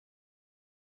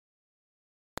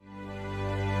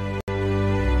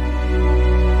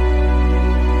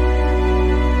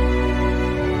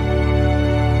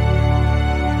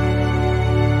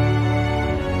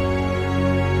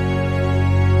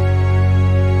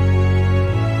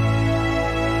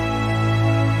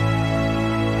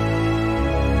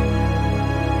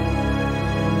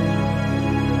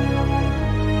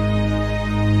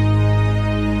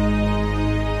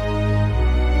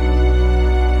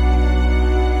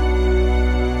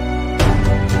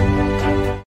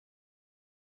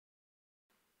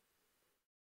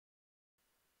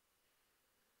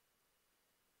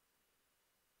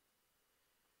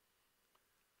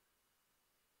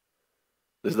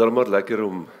Dis dan maar lekker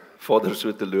om Vader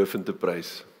so te loof en te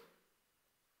prys.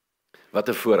 Wat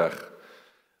 'n voorreg.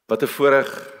 Wat 'n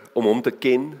voorreg om hom te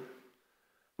ken,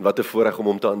 en wat 'n voorreg om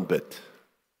hom te aanbid.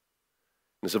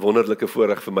 Dis 'n wonderlike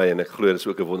voorreg vir my en ek glo dis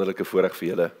ook 'n wonderlike voorreg vir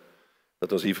julle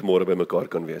dat ons hier vanmôre by mekaar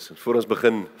kan wees. En voor ons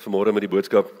begin vanmôre met die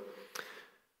boodskap,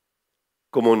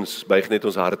 kom ons buig net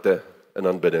ons harte in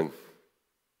aanbidding.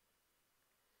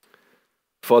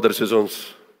 Vader, soos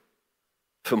ons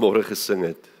vanmôre gesing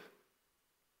het,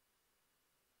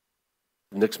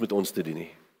 niks met ons te doen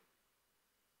nie.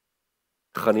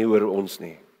 Gaan nie oor ons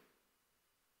nie.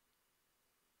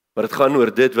 Maar dit gaan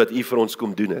oor dit wat U vir ons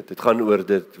kom doen het. Dit gaan oor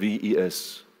dit wie U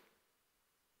is.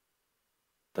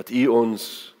 Dat U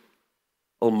ons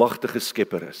almagtige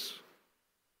skepper is.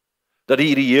 Dat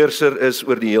U die heerser is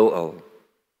oor die heelal.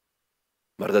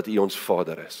 Maar dat U ons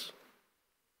Vader is.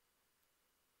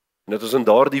 En dat ons in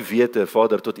daardie wete,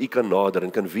 Vader, tot U kan nader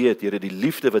en kan weet, Here, die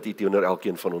liefde wat U teenoor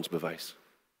elkeen van ons bewys.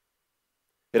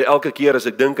 Here, elke keer as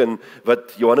ek dink aan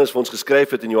wat Johannes vir ons geskryf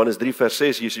het in Johannes 3 vers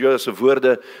 6, Jesus se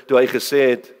woorde toe hy gesê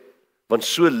het, want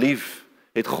so lief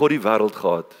het God die wêreld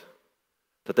gehad,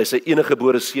 dat hy sy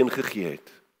eniggebore seun gegee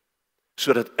het,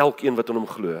 sodat elkeen wat aan hom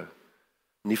glo,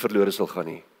 nie verlore sal gaan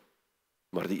nie,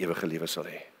 maar die ewige lewe sal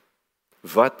hê.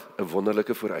 Wat 'n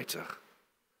wonderlike vooruitsig.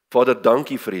 Vader,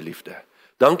 dankie vir U liefde.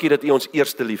 Dankie dat U ons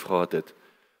eerste lief gehad het,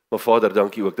 maar Vader,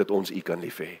 dankie ook dat ons U kan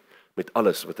lief hê, met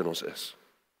alles wat in ons is.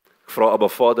 Ek vra Abba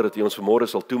Vader dat U ons vanmôre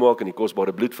sal toemaak in die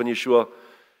kosbare bloed van Yeshua.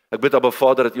 Ek bid Abba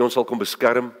Vader dat U ons sal kom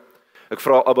beskerm. Ek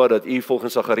vra Abba dat U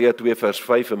volgens Sagaria 2 vers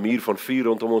 5 'n muur van vuur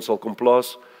rondom ons sal kom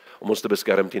plaas om ons te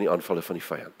beskerm teen die aanvalle van die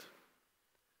vyand.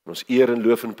 En ons eer en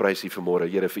loof en prys U vanmôre,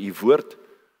 Here, vir U woord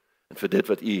en vir dit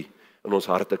wat U in ons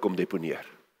harte kom deponeer.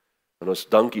 En ons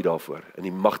dank U daarvoor in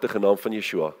die magtige naam van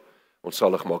Yeshua, ons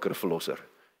saligmaker en verlosser,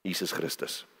 Jesus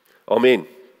Christus. Amen.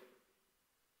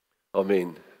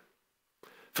 Amen.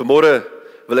 Vanmôre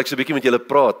wil ek so 'n bietjie met julle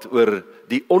praat oor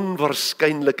die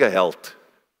onwaarskynlike held.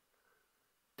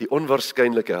 Die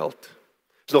onwaarskynlike held.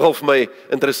 Dit is nogal vir my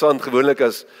interessant, gewoonlik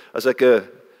as ek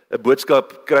 'n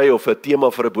boodskap kry of 'n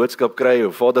tema vir 'n boodskap kry,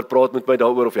 of Vader praat met my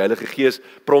daaroor, of die Heilige Gees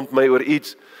prompt my oor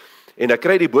iets, en ek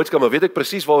kry die boodskap, maar weet ek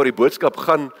presies waaroor die boodskap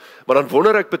gaan, maar dan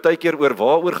wonder ek baie keer oor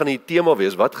waaroor gaan die tema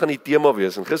wees, wat gaan die tema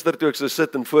wees, en gister toe ek so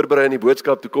sit en voorberei in die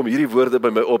boodskap, toe kom hierdie woorde by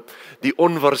my op, die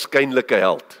onwaarskynlike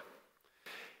held.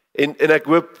 En ek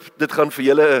hoop, dit gaan vir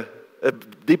julle 'n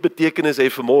diep betekenis hê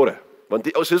vanmôre, want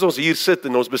soos ons hier sit,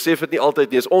 en ons besef dit nie altyd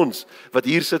nie, is ons, wat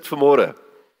hier sit vanmôre,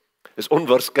 is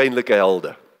onwaarskynlike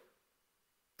helde.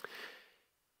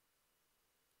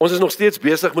 Ons is nog steeds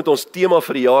besig met ons tema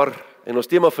vir die jaar, en ons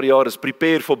tema vir die jaar is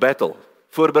Prepare for Battle,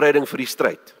 voorbereiding vir die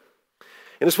stryd.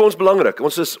 En dit is vir ons belangrik,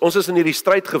 ons is in hierdie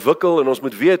stryd gewikkel, en ons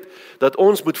moet weet, dat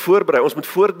ons moet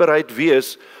voorbereid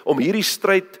wees, om hierdie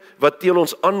stryd wat teen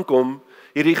ons aankom,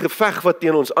 hierdie geveg wat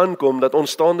teen ons aankom, dat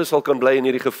ons staande sal kan bly in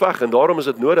hierdie geveg, en daarom is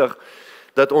dit nodig,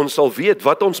 dat ons sal weet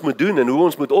wat ons moet doen, en hoe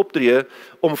ons moet optree,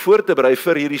 om voor te berei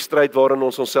vir hierdie stryd waarin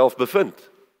ons onsself bevind,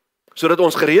 sodat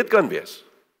ons gereed kan wees.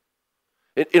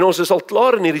 En ons is al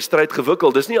klaar in hierdie stryd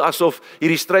gewikkeld, dis nie asof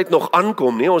hierdie stryd nog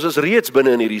aankom nie, ons is reeds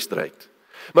binne in hierdie stryd.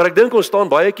 Maar ek dink ons staan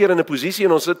baie keer in 'n posisie,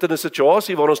 en ons sit in 'n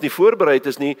situasie waar ons nie voorbereid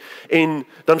is nie, en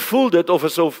dan voel dit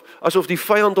asof die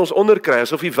vyand ons onderkry,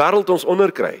 asof die wêreld ons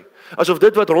onderkry, asof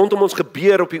dit wat rondom ons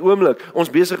gebeur op die oomblik, ons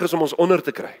besig is om ons onder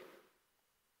te kry.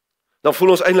 Dan voel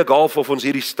ons eintlik half of ons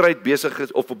hierdie stryd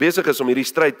besig is om hierdie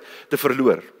stryd te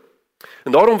verloor.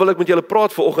 En daarom wil ek met julle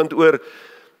praat vanoggend oor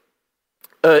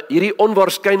hierdie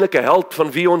onwaarskynlike held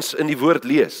van wie ons in die woord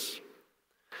lees.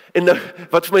 En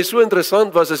wat vir my so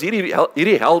interessant was, is hierdie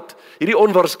held, hierdie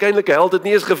onwaarskynlike held het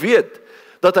nie eens geweet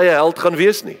dat hy 'n held gaan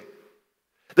wees nie.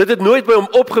 Dit het nooit by hom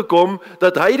opgekom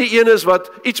dat hy die een is wat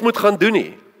iets moet gaan doen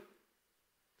nie.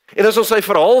 En as ons sy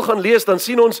verhaal gaan lees, dan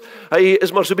sien ons, hy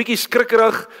is maar so bietjie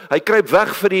skrikkerig, hy kruip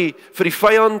weg vir die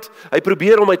vyand, hy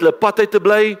probeer om uit hulle pad uit te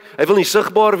bly, hy wil nie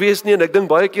sigbaar wees nie, en ek dink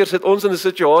baie keer sit ons in 'n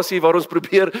situasie waar ons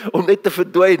probeer om net te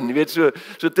verdwyn, jy weet, so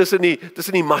tussen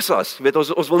die massas, jy weet,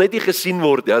 ons wil net nie gesien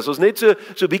word, ja, as ons net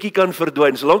so bietjie kan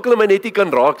verdwyn, solank hulle my net nie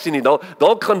kan raak sien nie,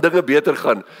 dalk gaan dinge beter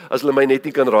gaan, as hulle my net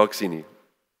nie kan raak sien nie.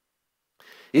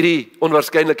 Hierdie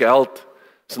onwaarskynlike held,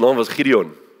 sy naam was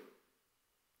Gideon.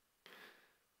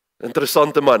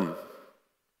 Interessante man.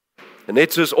 En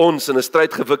net soos ons in 'n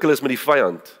stryd gewikkel is met die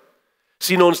vyand,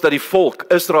 sien ons dat die volk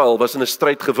Israel was in 'n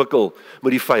stryd gewikkel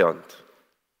met die vyand.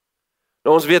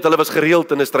 Nou ons weet hulle was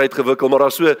gereeld in 'n stryd gewikkel, maar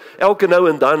daar so elke nou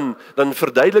en dan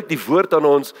verduidelik die woord aan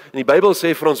ons, en die Bybel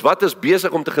sê vir ons wat is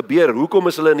besig om te gebeur, hoekom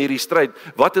is hulle in hierdie stryd,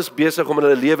 wat is besig om in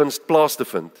hulle lewens plaas te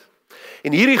vind.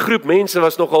 En hierdie groep mense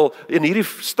was nogal, in hierdie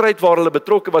stryd waar hulle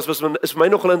betrokke was is vir my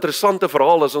nogal 'n interessante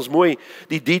verhaal as ons mooi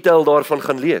die detail daarvan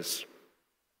gaan lees.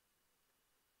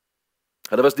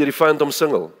 Hulle was deur die vyand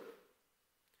omsingel.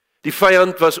 Die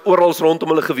vyand was oral rondom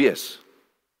hulle gewees.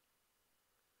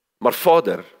 Maar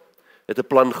Vader het 'n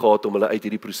plan gehad om hulle uit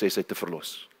hierdie proses uit te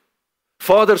verlos.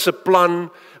 Vader se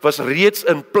plan was reeds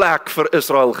in plek vir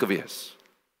Israel gewees.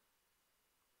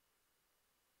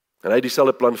 En hy het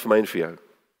dieselfde plan vir my en vir jou.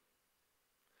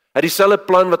 Hy het dieselfde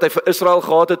plan wat hy vir Israel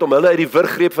gehad het om hulle uit die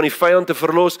wurggreep van die vyand te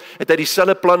verlos, het hy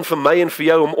dieselfde plan vir my en vir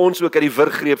jou om ons ook uit die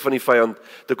wurggreep van die vyand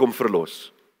te kom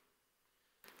verlos.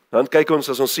 Dan kyk ons,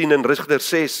 as ons sien in Rigter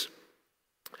 6,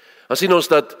 dan sien ons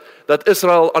dat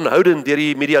Israel aanhoudend deur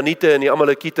die Midianiete en die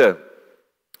Amalekiete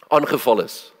aangeval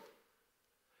is.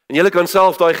 En julle kan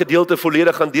self daai gedeelte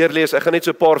volledig gaan deurlees. Ek gaan net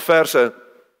so 'n paar verse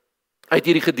uit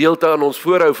hierdie gedeelte aan ons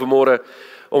voorhou vanmôre,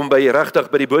 om regtig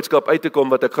by die boodskap uit te kom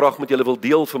wat ek graag met julle wil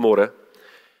deel vanmôre.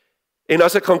 En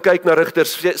as ek gaan kyk na Rigter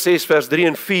 6 vers 3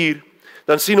 en 4,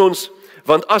 dan sien ons,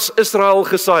 want as Israel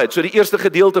gesaai het, so die eerste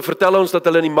gedeelte vertel ons dat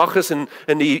hulle in die mag is en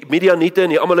die Midianiete en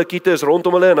die Amalekiete is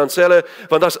rondom hulle, en dan sê hulle,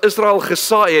 want as Israel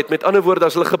gesaai het, met ander woorde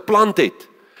as hulle geplant het,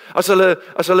 as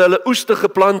hulle oeste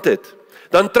geplant het,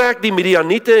 dan trek die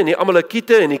Midianiete en die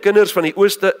Amalekiete en die kinders van die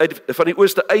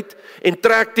ooste uit en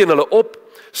trek teen hulle op,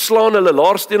 slaan hulle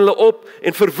laars teen hulle op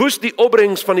en verwoes die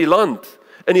opbrengs van die land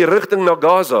in die rigting na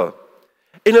Gaza.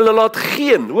 En hulle laat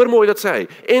geen, hoor mooi wat sê hy,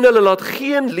 en hulle laat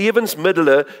geen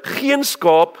lewensmiddele, geen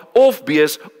skaap of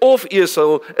bees of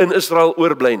esel in Israel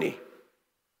oorbly nie.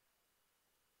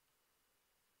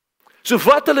 So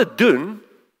wat hulle doen,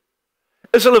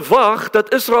 is hulle wag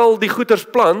dat Israel die goeders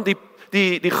plant,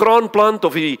 die graan plant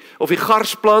of die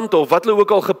gars plant of wat hulle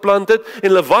ook al geplant het, en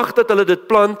hulle wag dat hulle dit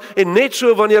plant, en net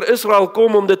so wanneer Israel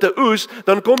kom om dit te oes,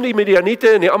 dan kom die Midianiete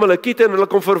en die Amalekiete en hulle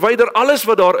kom verwyder alles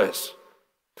wat daar is.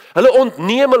 Hulle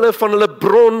ontneem hulle van hulle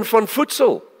bron van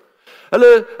voedsel.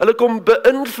 Hulle kom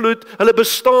beïnvloed hulle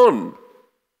bestaan.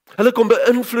 Hulle kom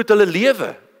beïnvloed hulle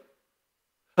lewe.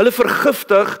 Hulle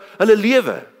vergiftig hulle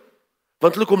lewe,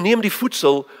 want hulle kom neem die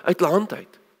voedsel uit hulle hand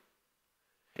uit.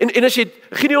 En as jy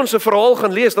Gideon se verhaal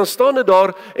gaan lees, dan staan dit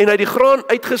daar, en hy het die graan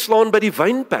uitgeslaan by die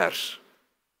wynpers.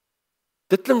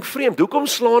 Dit klink vreemd. Hoekom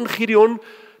slaan Gideon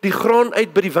die graan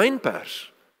uit by die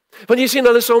wynpers? Want jy sien,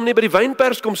 hulle sou hom nie by die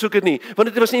wynpers kom soek het nie, want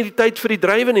dit was nie die tyd vir die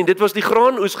druiwe nie, dit was die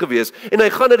graanoes gewees, en hy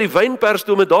gaan na die wynpers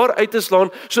toe om dit daar uit te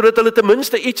slaan, sodat hulle ten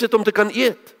minste iets het om te kan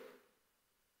eet.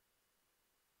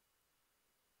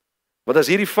 Want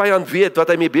as hierdie vyand weet wat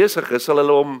hy mee besig is, sal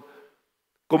hulle hom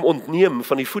kom ontneem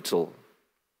van die voedsel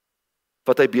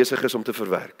wat hy besig is om te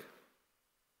verwerk.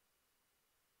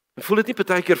 En voel dit nie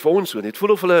partykeer vir ons so nie, het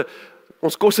voel of hulle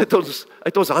ons kos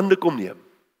uit ons hande kom neem,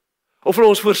 of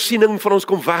hulle ons voorsiening van ons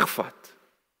kom wegvat.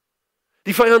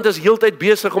 Die vyand is heeltyd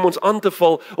besig om ons aan te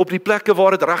val op die plekke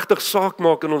waar dit regtig saak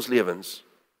maak in ons lewens.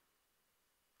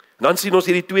 En dan sien ons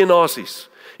hierdie twee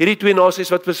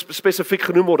nasies wat spesifiek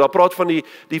genoem word, daar praat van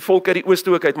die volk uit die ooste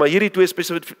ook uit, maar hierdie twee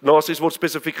nasies word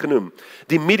spesifiek genoem,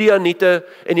 die Midianiete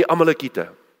en die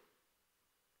Amalekiete.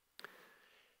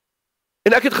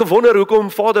 En ek het gewonder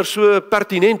hoekom Vader so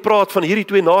pertinent praat van hierdie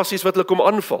twee nasies wat hulle kom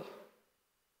aanval.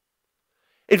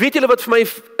 En weet julle wat vir my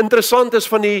interessant is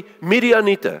van die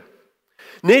Midianiete?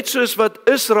 Net soos wat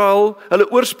Israel hulle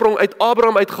oorsprong uit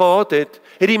Abraham uit gehad het,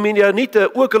 het die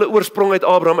Midianiete ook hulle oorsprong uit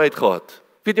Abraham uit gehad.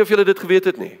 Weet jy of julle dit geweet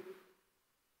het nie?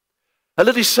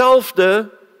 Hulle het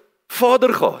dieselfde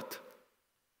vader gehad.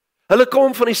 Hulle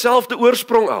kom van dieselfde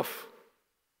oorsprong af.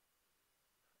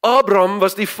 Abraham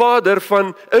was die vader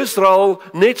van Israel,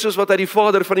 net soos wat hy die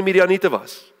vader van die Midianiete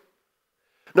was.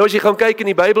 Nou as jy gaan kyk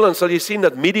in die Bybel, dan sal jy sien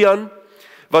dat Midian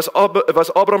was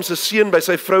Abraham se seun by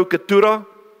sy vrou Ketura,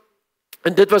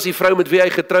 en dit was die vrou met wie hy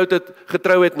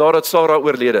getrou het nadat Sara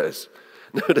oorlede is.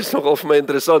 Nou, dit is nogal vir my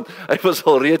interessant, hy was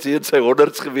al reeds hier in sy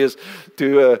 100s gewees,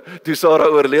 toe Sara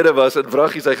oorlede was, en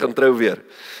vraggies hy gaan trou weer.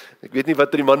 Ek weet nie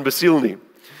wat die man besiel nie,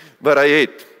 maar hy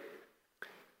het.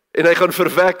 En hy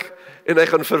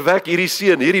gaan verwek hierdie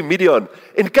seun, hierdie Midian.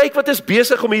 En kyk wat is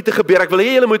besig om hier te gebeur. Ek wil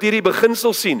hê julle moet hierdie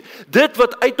beginsel sien. Dit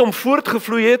wat uit hom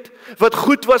voortgevloei het, wat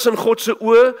goed was in God se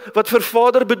oë, wat vir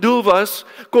Vader bedoel was,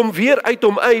 kom weer uit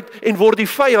hom uit en word die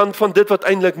vyand van dit wat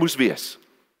eintlik moes wees.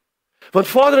 Want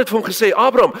Vader het vir hom gesê,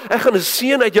 Abraham, ek gaan 'n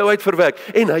seun uit jou uit verwek,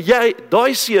 en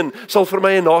daai seun sal vir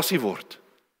my 'n nasie word.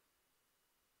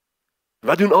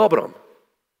 Wat doen Abraham?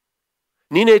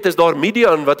 Nie net is daar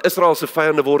Midian wat Israel se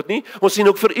vyande word nie, ons sien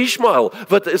ook vir Ismael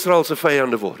wat Israel se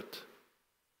vyande word.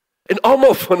 En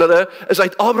almal van hulle is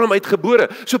uit Abraham uitgebore.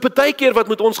 So partykeer wat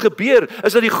met ons gebeur,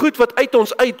 is dat die goed wat uit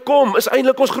ons uitkom, is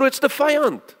eintlik ons grootste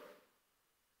vyand.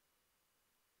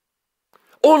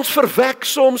 Ons verwek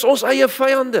soms ons eie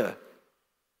vyande.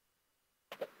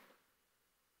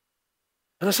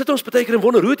 En dan sit ons baie keer en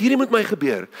wonder, hoe het hierdie met my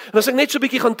gebeur? En as ek net so 'n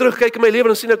bietjie gaan terugkyk in my lewe,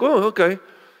 dan sien ek, okay.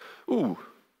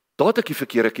 Daar het ek die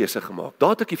verkeerde keuse gemaak. Daar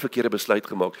het ek die verkeerde besluit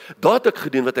gemaak. Daar het ek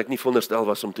gedoen wat ek nie veronderstel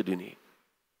was om te doen nie.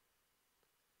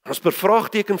 Ons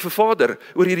bevraagteken vir Vader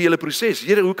oor hierdie hele proses.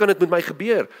 Here, hoe kan dit met my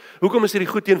gebeur? Hoekom is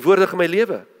hierdie goed teenwoordig in my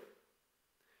lewe?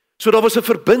 So daar was 'n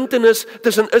verbintenis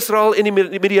tussen Israel en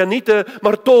die Midianiete,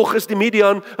 maar tog is die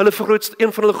Midian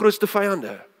een van hulle grootste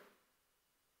vyande.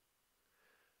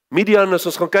 Midian, as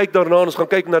ons gaan kyk daarna, ons gaan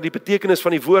kyk na die betekenis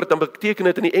van die woord, dan beteken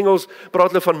dit in die Engels,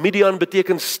 praat hulle van Midian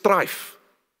beteken strife.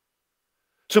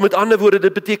 So met ander woorde,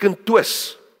 dit beteken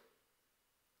twis.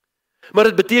 Maar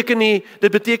dit beteken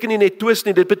nie net twis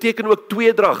nie, dit beteken ook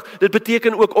tweedrag, dit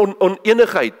beteken ook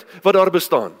onenigheid wat daar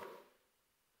bestaan.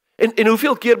 En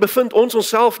hoeveel keer bevind ons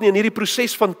onsself nie in hierdie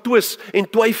proses van twis en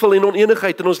twyfel en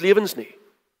onenigheid in ons lewens nie?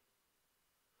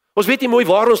 Ons weet nie mooi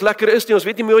waar ons lekker is nie, ons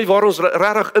weet nie mooi waar ons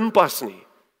regtig inpas nie.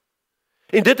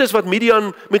 En dit is wat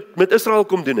Midian met Israel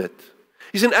kom doen het.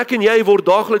 Jy sien, ek en jy word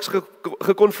daagliks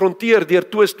gekonfronteer deur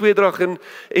twis, tweedrag en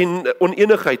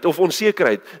onenigheid of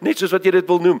onsekerheid, net soos wat jy dit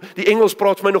wil noem. Die Engels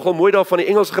praat vir my nogal mooi daarvan, die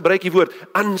Engels gebruik die woord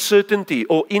uncertainty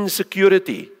of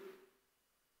insecurity.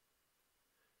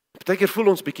 Partykeer voel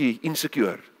ons bietjie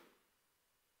insecure.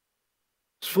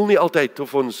 Ons voel nie altyd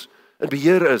of ons in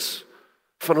beheer is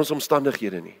van ons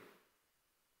omstandighede nie.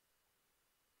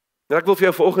 En ek wil vir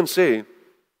jou vanoggend sê,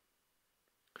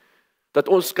 dat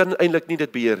ons kan eintlik nie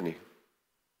dit beheer nie.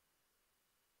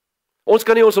 Ons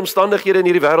kan nie ons omstandighede in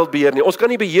hierdie wêreld beheer nie. Ons kan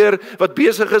nie beheer wat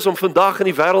besig is om vandag in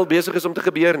die wêreld besig is om te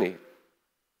gebeur nie.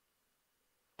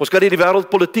 Ons kan nie die wêreld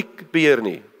politiek beheer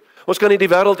nie. Ons kan nie die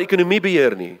wêreld ekonomie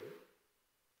beheer nie.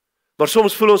 Maar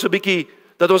soms voel ons 'n bietjie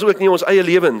dat ons ook nie ons eie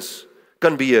lewens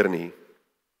kan beheer nie.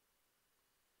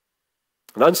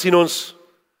 En dan sien ons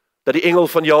dat die engel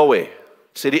van Jahweh,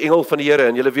 sê die engel van die Here,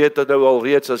 en julle weet dat nou al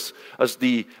reeds as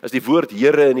die woord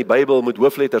Here in die Bybel met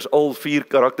hoofletters, al 4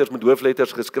 karakters met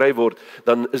hoofletters geskryf word,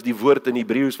 dan is die woord in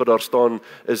Hebreëus wat daar staan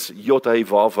is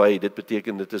Yod-Heh-Vav-Heh. Dit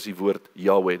beteken dit is die woord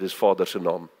Jahweh, dis Vader se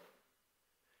naam.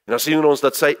 En dan sien ons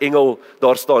dat sy engel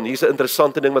daar staan. Hier's 'n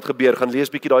interessante ding wat gebeur. Gaan lees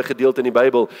bietjie daai gedeelte in die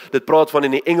Bybel. Dit praat van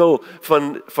en die engel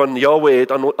van Jahweh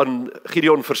het aan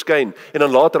Gideon verskyn. En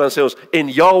dan later dan sê ons en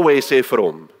Jahweh sê vir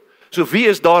hom. So wie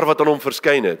is daar wat aan hom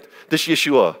verskyn het? Dis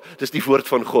Yeshua, dis die woord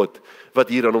van God wat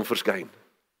hier aan hom verskyn.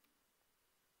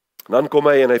 En dan kom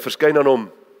hy en hy verskyn aan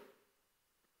hom.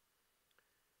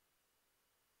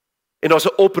 En daar's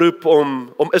 'n oproep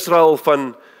om Israel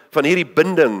van hierdie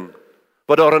binding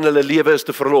wat daar in hulle lewe is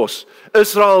te verlos.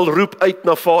 Israel roep uit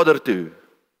na Vader toe.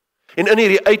 En in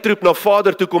hierdie uitroep na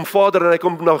Vader toe kom Vader en hy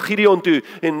kom na Gideon toe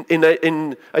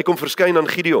en hy kom verskyn aan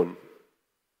Gideon.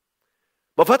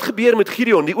 Maar wat gebeur met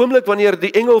Gideon? Die oomblik wanneer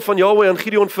die engel van Jahweh aan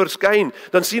Gideon verskyn,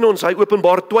 dan sien ons hy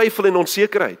openbaar twyfel en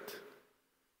onsekerheid.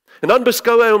 En dan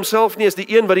beskou hy homself nie as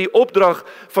die een wat die opdrag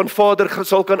van Vader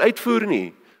sal kan uitvoer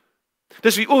nie.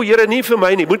 Dis wie, Here, nie vir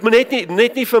my nie, moet my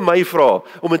net nie vir my vra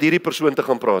om met hierdie persoon te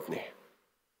gaan praat nie.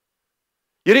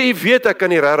 Here, u weet ek kan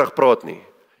nie regtig praat nie.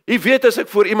 U weet as ek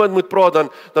voor iemand moet praat,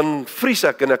 dan vries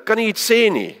ek en ek kan nie iets sê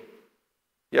nie.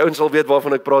 Jy ouens sal weet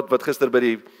waarvan ek praat wat gister by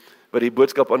die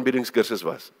boodskap aanbiedingskursus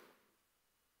was.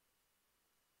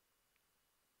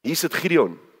 Hier sit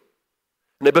Gideon.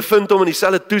 En hy bevind hom in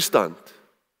dieselfde toestand.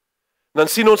 En dan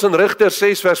sien ons in Rigters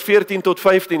 6 vers 14 tot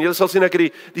 15. Julle sal sien ek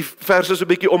het die verse so 'n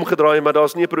bietjie omgedraai, maar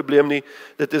daar's nie 'n probleem nie.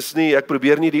 Dit is nie, ek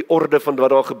probeer nie die orde van wat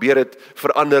daar gebeur het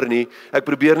verander nie. Ek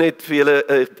probeer net vir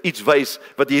julle iets wys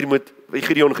wat hier met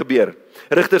Gideon gebeur.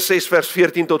 Rigters 6 vers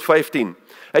 14 tot 15.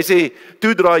 Hy sê,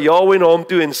 toe draai Jahweh na hom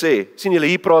toe en sê, sien julle,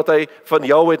 hier praat hy van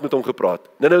Jahweh het met hom gepraat.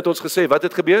 Nou het ons gesê, wat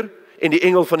het gebeur? En die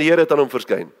engel van die Here het aan hom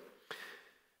verskyn.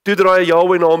 Toe draai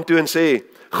Jahweh na hom toe en sê,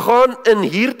 gaan in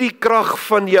hierdie krag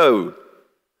van jou.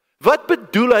 Wat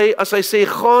bedoel hy as hy sê,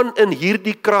 gaan in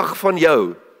hierdie krag van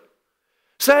jou?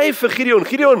 Sê hy vir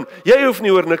Gideon, jy hoef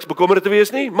nie oor niks bekommerd te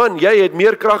wees nie. Man, jy het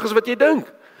meer krag as wat jy dink.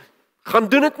 Gaan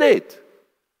doen dit net.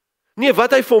 Nee,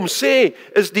 wat hy vir hom sê,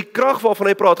 is die krag waarvan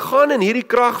hy praat, gaan in hierdie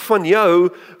krag van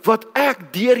jou, wat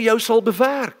ek deur jou sal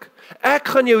bewerk. Ek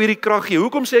gaan jou hierdie krag gee.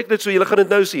 Hoekom sê ek dit so? Julle gaan dit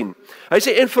nou sien. Hy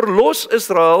sê, en verlos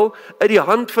Israel uit die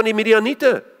hand van die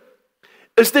Midianiete.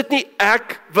 Is dit nie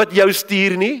ek wat jou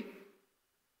stuur nie?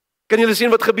 Kan julle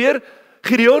sien wat gebeur?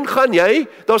 Gideon, gaan jy,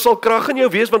 daar sal krag in jou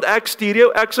wees, want ek stuur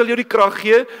jou, ek sal jou die krag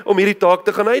gee om hierdie taak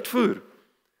te gaan uitvoer.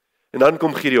 En dan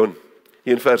kom Gideon,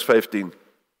 hier in vers 15.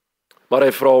 Maar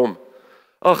hy vra hom,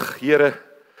 ag Here,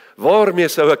 waarmee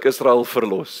sou ek Israel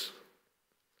verlos?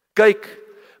 Kyk,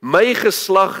 my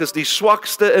geslag is die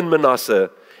swakste in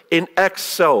Manasse en ek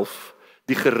self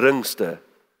die geringste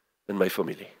in my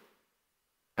familie.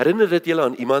 Herinner dit julle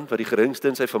aan iemand wat die geringste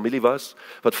in sy familie was,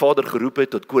 wat Vader geroep het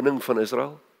tot koning van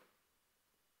Israel?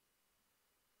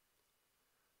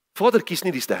 Vader kies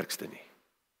nie die sterkste nie.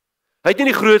 Hy het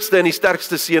nie die grootste en die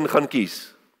sterkste seun gaan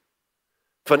kies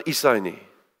van Isaai nie.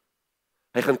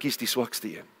 Hy gaan kies die swakste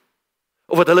een.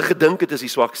 Of wat hulle gedink het is die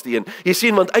swakste een. Jy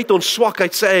sien, want uit ons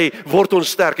swakheid sê hy, word ons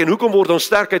sterk. En hoekom word ons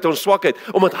sterk uit ons swakheid?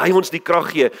 Omdat hy ons die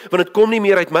krag gee. Want dit kom nie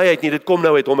meer uit my uit nie, dit kom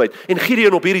nou uit hom uit. En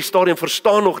Gideon op hierdie stadium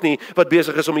verstaan nog nie wat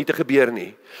besig is om hier te gebeur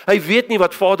nie. Hy weet nie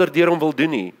wat Vader deur hom wil doen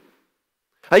nie.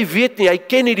 Hy weet nie, hy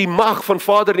ken nie die mag van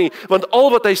Vader nie, want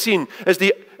al wat hy sien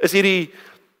is hierdie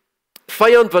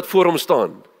vyand wat voor hom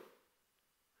staan.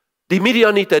 Die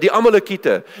Midianiete, die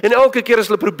Amalekiete. En elke keer as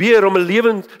hulle probeer om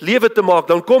 'n lewe te maak,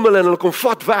 dan kom hulle en hulle kom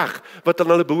vat weg wat aan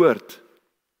hulle behoort.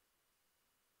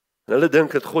 En hulle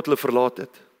dink dat God hulle verlaat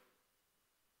het.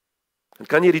 En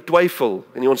kan jy die twyfel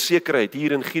en die onsekerheid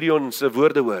hier in Gideon se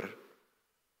woorde hoor?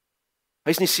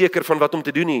 Hy's nie seker van wat om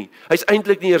te doen nie. Hy's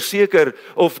eintlik nie eers seker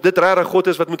of dit regtig God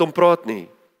is wat met hom praat nie.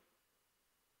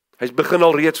 Hy begin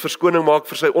al reeds verskoning maak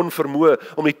vir sy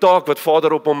onvermoë om die taak wat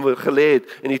Vader op hom gelê het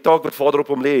en die taak wat Vader op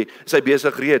hom lê, is hy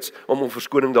besig reeds om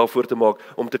verskoning daarvoor te maak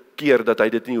om te keer dat hy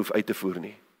dit nie hoef uit te voer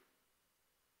nie.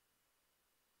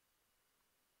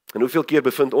 En hoeveel keer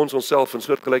bevind ons onsself in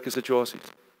soortgelyke situasies?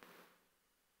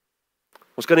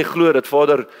 Ons kan nie glo dat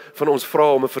Vader van ons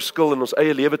vra om 'n verskil in ons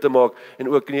eie lewe te maak en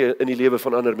ook nie in die lewe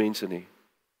van ander mense nie.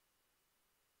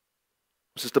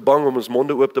 Ons is te bang om ons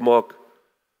monde oop te maak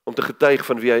om te getuig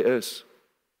van wie hy is.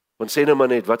 Want sê nou maar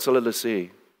net, wat sal hulle sê?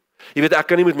 Jy weet, ek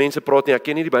kan nie met mense praat nie, ek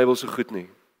ken nie die Bybel so goed nie.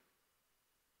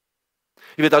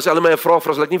 Jy weet, as hulle my 'n vraag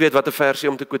vra, sal ek nie weet wat 'n versie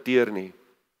om te quoteer nie.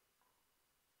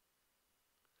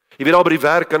 Jy weet, daar by die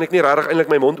werk kan ek nie regtig eintlik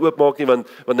my mond oop maak nie, want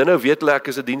nou weet hulle ek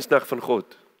is 'n diensknegt van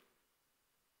God.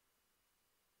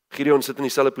 Gideon sit in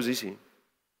dieselfde posisie.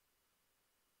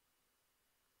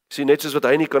 Sien, net soos wat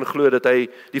hy nie kan glo dat hy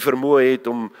die vermoë het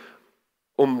om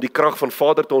die krag van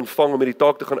Vader te ontvang om hierdie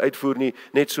taak te gaan uitvoer nie,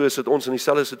 net so sit ons in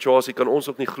dieselfde situasie, kan ons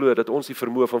ook nie glo dat ons die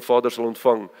vermoë van Vader sal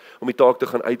ontvang om die taak te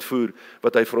gaan uitvoer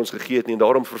wat hy vir ons gegee het nie, en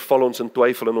daarom verval ons in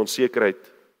twyfel en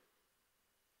onsekerheid.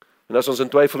 En as ons in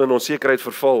twyfel en onsekerheid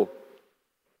verval,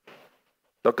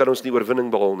 dan kan ons nie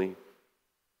oorwinning behaal nie.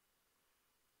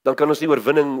 Dan kan ons nie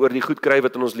oorwinning oor die goed kry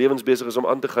wat in ons lewens besig is om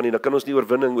aan te gaan nie, dan kan ons nie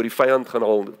oorwinning oor die vyand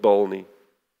gaan behaal nie.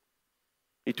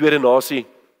 Die tweede nasie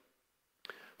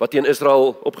wat teen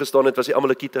Israel opgestaan het, was die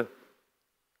Amalekiete.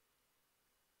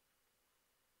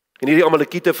 En hierdie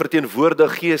Amalekiete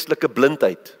verteenwoordig geestelike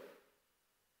blindheid.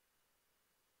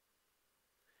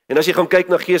 En as jy gaan kyk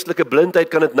na geestelike blindheid,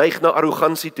 kan dit neig na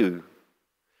arrogansie toe.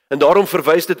 En daarom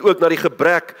verwys dit ook na die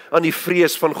gebrek aan die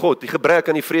vrees van God, die gebrek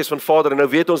aan die vrees van Vader. En nou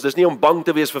weet ons, dis nie om bang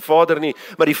te wees vir Vader nie,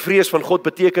 maar die vrees van God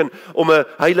beteken om 'n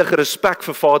heilige respek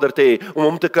vir Vader te hê, om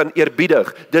hom te kan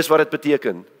eerbiedig. Dis wat dit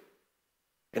beteken.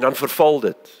 En dan verval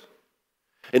dit.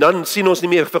 En dan sien ons nie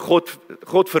meer vir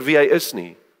God vir wie hy is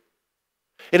nie.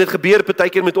 En dit gebeur baie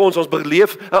keer met ons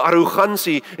beleef 'n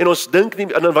arrogansie en ons dink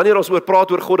nie, en wanneer ons oor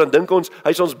praat oor God, dan dink ons,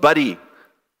 hy's ons buddy.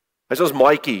 Hy's ons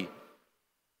maatjie.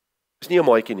 Is nie 'n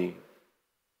maatjie nie.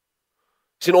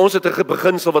 Sien, ons het 'n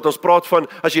beginsel wat ons praat van,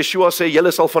 as Yeshua sê,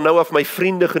 julle sal van nou af my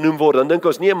vriende genoem word, dan dink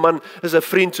ons, nee, 'n man is 'n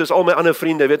vriend soos al my ander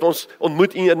vriende. Weet ons,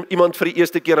 ontmoet iemand vir die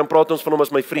eerste keer en praat ons van hom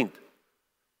as my vriend.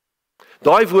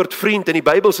 Daai woord vriend in die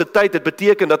Bybelse tyd, dit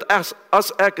beteken dat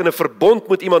as ek in 'n verbond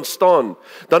met iemand staan,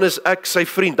 dan is ek sy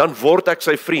vriend, dan word ek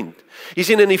sy vriend. Jy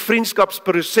sien, in die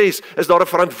vriendskapsproses is daar 'n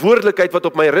verantwoordelikheid wat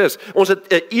op my rus. Ons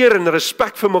het 'n eer en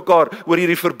respek vir mekaar oor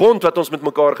hierdie verbond wat ons met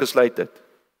mekaar gesluit het.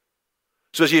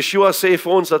 Soos Yeshua sê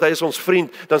vir ons dat hy is ons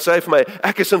vriend, dan sê hy vir my,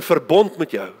 ek is in verbond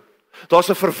met jou. Daar's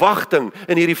 'n verwagting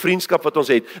in hierdie vriendskap wat ons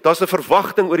het. Daar's 'n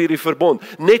verwagting oor hierdie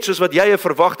verbond. Net soos wat jy 'n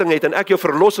verwagting het en ek jou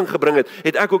verlossing gebring het,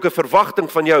 het ek ook 'n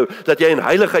verwagting van jou dat jy in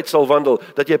heiligheid sal wandel,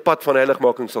 dat jy 'n pad van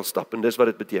heiligmaking sal stap, en dis wat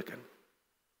dit beteken.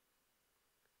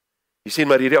 Jy sien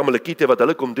maar hierdie Amalekiete wat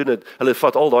hulle kom doen het, hulle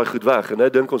vat al daai goed weg en nou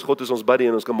dink ons God is ons buddy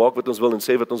en ons kan maak wat ons wil en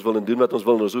sê wat ons wil en doen wat ons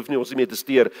wil en ons hoef nie ons nie meer te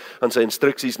steur aan sy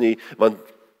instruksies nie, want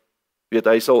weet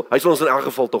hy sal ons in elk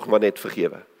geval tog maar net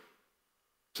vergewe.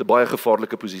 Dis 'n baie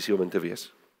gevaarlike posisie om in te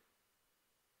wees.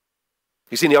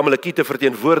 Jy sien, die Amalekiete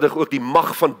verteenwoordig ook die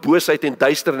mag van boosheid en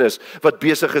duisternis wat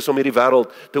besig is om hierdie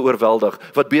wêreld te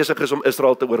oorweldig, wat besig is om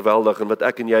Israel te oorweldig en wat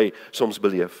ek en jy soms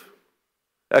beleef.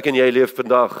 Ek en jy leef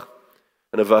vandag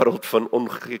in 'n wêreld van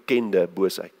ongekende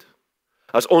boosheid.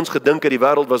 As ons gedink het die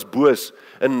wêreld was boos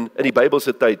in die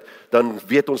Bybelse tyd, dan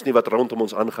weet ons nie wat rondom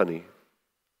ons aangaan nie.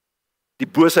 Die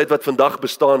boosheid wat vandag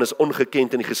bestaan is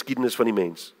ongekend in die geskiedenis van die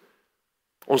mens.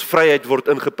 Ons vryheid word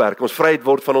ingeperk, ons vryheid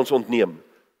word van ons ontneem.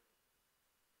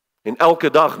 En elke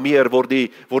dag meer word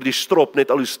die strop net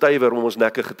al hoe stywer om ons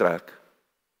nekke getrek.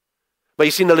 Maar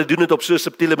jy sien, hulle doen dit op so 'n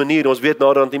subtiele manier, ons weet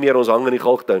naderhand nie meer ons hang in die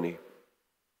galgtou nie.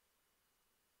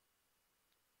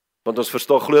 Want ons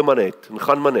verstaan glo maar net, en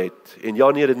gaan maar net, en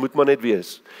ja nee, dit moet maar net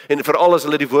wees. En veral as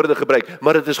hulle die woorde gebruik,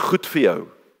 maar dit is goed vir jou.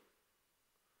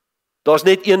 Daar's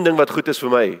net een ding wat goed is vir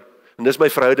my, en dis my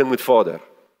verhouding met Vader.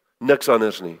 Niks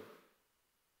anders nie.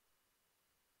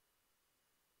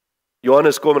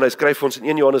 Johannes kom en hy skryf ons in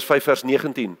 1 Johannes 5 vers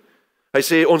 19. Hy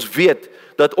sê ons weet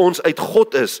dat ons uit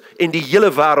God is en die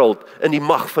hele wêreld in die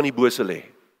mag van die bose lê.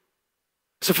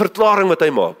 Dis 'n verklaring wat hy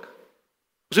maak.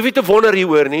 Ons hoef nie te wonder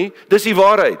hieroor nie, dis die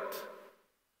waarheid.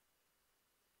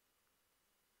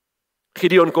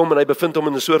 Gideon kom en hy bevind hom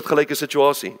in 'n soortgelyke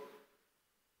situasie.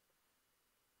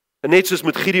 En net soos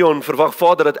met Gideon verwag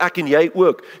Vader dat ek en jy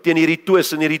ook teen hierdie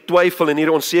twis en hierdie twyfel en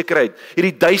hierdie onsekerheid,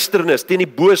 hierdie duisternis teen die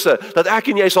bose, dat ek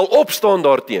en jy sal opstaan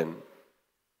daarteen.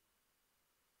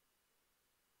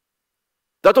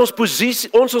 Dat ons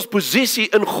posisie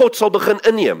in God sal begin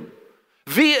inneem.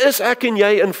 Wie is ek en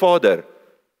jy in Vader?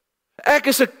 Ek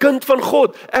is 'n kind van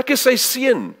God, ek is sy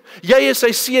seun. Jy is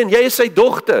sy seun, jy is sy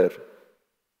dogter.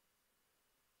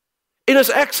 En as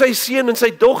ek sy seun en sy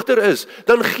dogter is,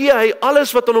 dan gee hy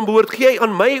alles wat aan hom behoort, gee hy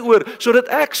aan my oor, sodat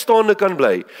ek staande kan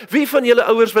bly. Wie van julle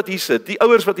ouers wat hier sit, die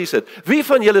ouers wat hier sit, wie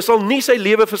van julle sal nie sy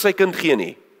lewe vir sy kind gee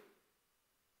nie?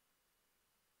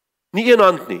 Nie een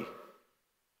hand nie.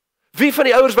 Wie van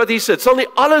die ouers wat hier sit, sal nie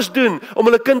alles doen om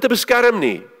hulle kind te beskerm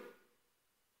nie?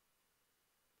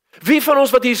 Wie van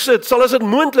ons wat hier sit, sal as dit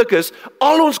moontlik is,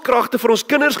 al ons kragte vir ons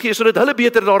kinders gee, sodat hulle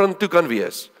beter daarin toe kan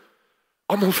wees?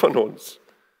 Almal van ons.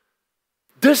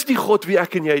 Dis die God wie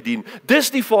ek en jy dien.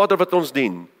 Dis die Vader wat ons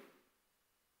dien.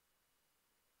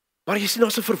 Maar jy sien,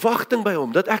 daar's 'n verwagting by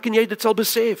hom, dat ek en jy dit sal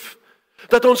besef.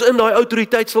 Dat ons in daai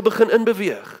autoriteit sal begin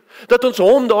inbeweeg. Dat ons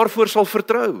hom daarvoor sal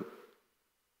vertrou.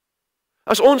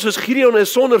 As ons soos Gideon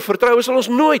is sonder vertroue, sal ons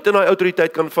nooit in daai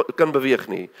autoriteit kan beweeg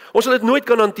nie. Ons sal dit nooit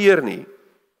kan hanteer nie.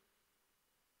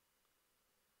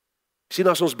 Sien,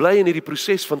 as ons bly in hierdie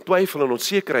proses van twyfel en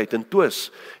onsekerheid en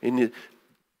twis en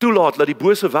toelaat dat die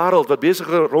bose wêreld wat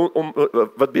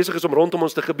besig is om rondom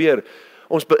ons te gebeur,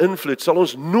 ons beïnvloed, sal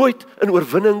ons nooit in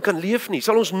oorwinning kan leef nie.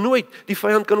 Sal ons nooit die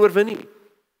vyand kan oorwin nie.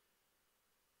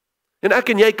 En ek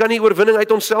en jy kan nie oorwinning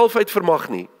uit onsself uit vermag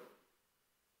nie.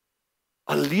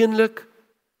 Alleenlik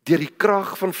deur die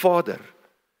krag van Vader,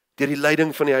 deur die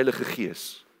leiding van die Heilige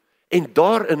Gees. En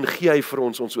daarin gee hy vir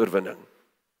ons oorwinning.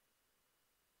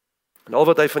 En al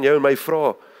wat hy van jou en my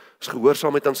vra, is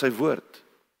gehoorsaamheid aan sy woord.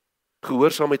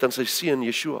 Gehoorsaamheid aan sy seun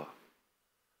Yeshua.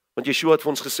 Want Yeshua het vir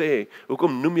ons gesê,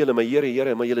 hoekom noem julle my Here,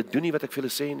 Here, maar julle doen nie wat ek vir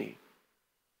julle sê nie.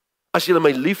 As julle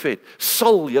my liefhet,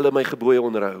 sal julle my gebooie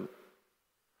onderhou.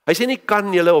 Hy sê nie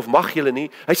kan julle of mag julle nie,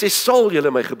 hy sê sal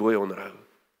julle my gebooie onderhou.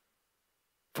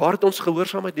 Waar het ons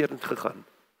gehoorsaamheid deur gegaan?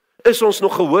 Is ons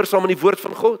nog gehoorsaam aan die woord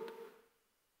van God?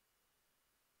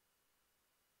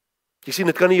 Jy sien,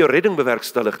 dit kan nie jou redding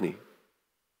bewerkstellig nie,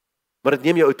 maar dit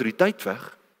neem jou autoriteit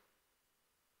weg,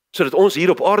 sodat ons hier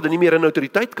op aarde nie meer in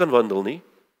autoriteit kan wandel nie.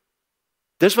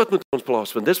 Dis wat met ons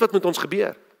plaasvind, dis wat met ons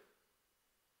gebeur.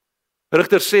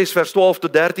 Rigters 6 vers 12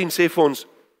 tot 13 sê vir ons,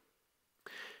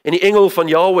 en die engel van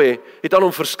Yahweh het aan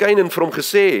hom verskyn en vir hom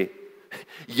gesê,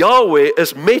 Yahweh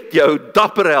is met jou,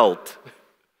 dapper held.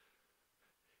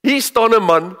 Hier staan 'n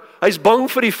man, hy's bang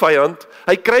vir die vyand,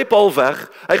 hy kruip al weg,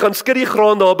 hy gaan skud die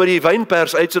graan daar by die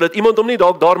wynpers uit, sodat iemand hom nie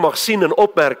dalk daar mag sien en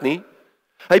opmerk nie.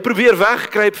 Hy probeer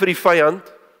wegkruip vir die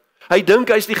vyand. Hy dink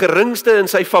hy's die geringste in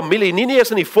sy familie, nie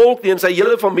eens in die volk nie, in sy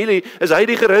hele familie is hy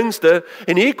die geringste.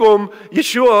 En hier kom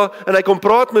Yeshua en hy kom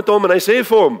praat met hom en hy sê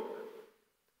vir hom,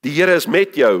 die Here is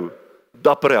met jou,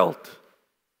 dapper held.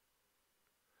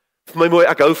 Vir my mooi,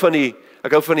 ek hou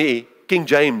van die King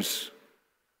James,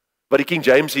 wat die King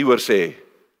James hieroor sê.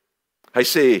 Hy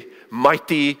sê,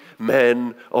 mighty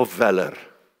man of valor.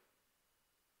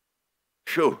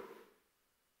 Sjoe.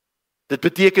 Dit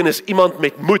beteken is iemand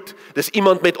met moed, dis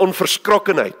iemand met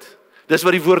onverskrokkenheid. Dis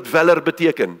wat die woord valor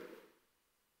beteken.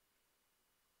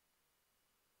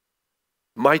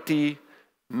 Mighty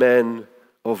man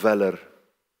of valor.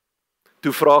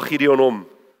 Toe vra Gideon hom,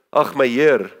 ag my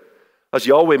Heer, as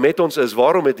Yahweh met ons is,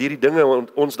 waarom het hierdie dinge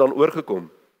ons dan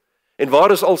oorgekom? En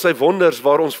waar is al sy wonders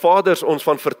waar ons vaders ons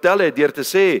van vertel het deur te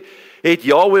sê, het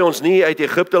Yahweh ons nie uit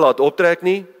Egipte laat optrek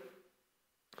nie?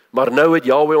 Maar nou het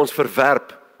Yahweh ons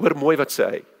verwerp. Hoor mooi wat sê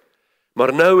hy.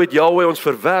 Maar nou het Yahweh ons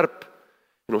verwerp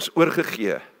en ons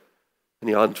oorgegee in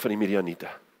die hand van die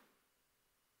Midianiete.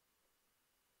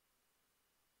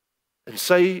 In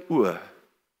sy oë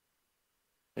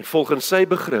en volgens sy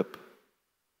begrip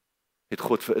het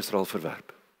God vir Israel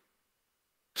verwerp.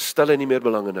 stel hy nie meer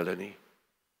belang in hulle nie.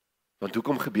 Want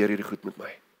hoekom gebeur hierdie goed met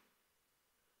my?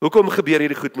 Hoekom gebeur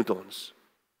hierdie goed met ons?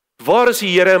 Waar is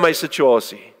die Here in my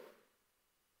situasie?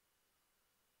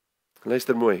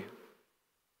 Luister mooi.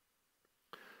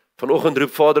 Vanoggend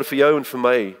roep Vader vir jou en vir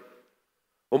my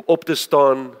om op te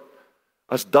staan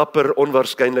as dapper,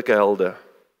 onwaarskynlike helde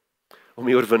om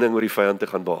die oorwinning oor die vyand te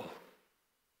gaan behaal.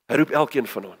 Hy roep elkeen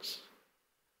van ons.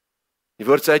 Die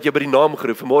woord sê hy het jou by die naam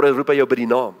geroep, vanmôre roep hy jou by die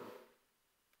naam.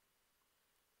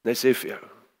 En hy sê vir jou,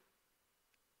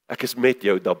 ek is met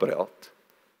jou, dapper held.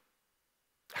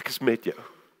 Ek is met jou.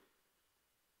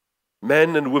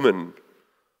 Man and woman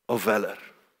of valor,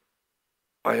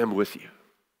 I am with you.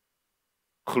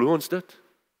 Glo ons dit?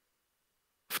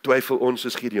 Of twyfel ons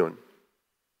soos Gideon?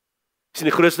 Sien,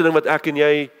 die grootste ding wat ek en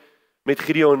jy met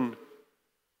Gideon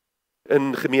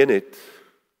in gemeen het,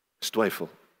 is twyfel.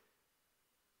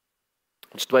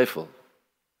 Ons twyfel.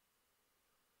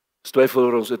 Ons twyfel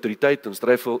oor ons autoriteit, ons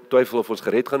twyfel of ons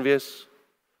gered gaan wees.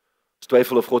 Ons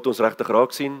twyfel of God ons regtig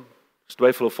raak sien. Ons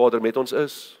twyfel of Vader met ons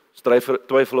is. Ons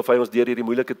twyfel of hy ons deur hierdie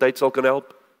moeilike tyd sal kan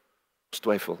help. Ons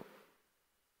twyfel.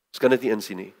 Ons kan dit nie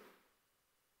insien nie.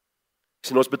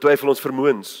 Sien, ons betwyfel ons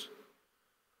vermoëns.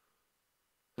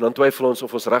 En dan twyfel ons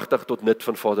of ons regtig tot nut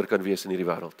van Vader kan wees in hierdie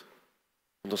wêreld.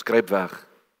 Want ons kruip weg.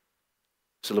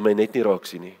 Hulle my net nie raak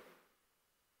sien nie.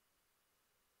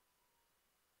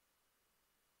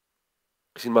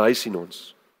 Sien, maar hy sien ons.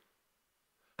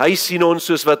 Hy sien ons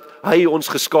soos wat hy ons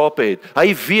geskape het.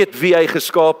 Hy weet wie hy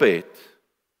geskape het.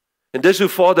 En dis hoe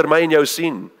Vader my en jou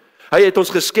sien. Hy het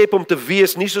ons geskep om te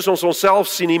wees, nie soos ons onsself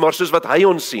sien nie, maar soos wat hy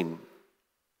ons sien.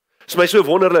 Dit is my so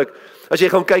wonderlik, as jy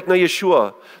gaan kyk na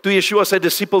Yeshua, toe Yeshua sy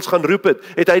disippels gaan roep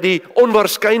het hy die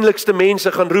onwaarskynlikste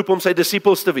mense gaan roep om sy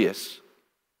disippels te wees.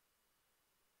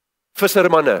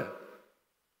 Vissermanne.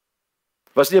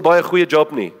 Was nie 'n baie goeie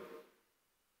job nie.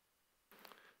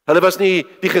 Hulle was nie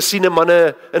die gesiene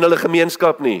manne in hulle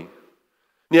gemeenskap nie.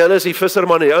 Nee, hulle is die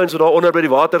vissermanne, die ouens wat daar onder by die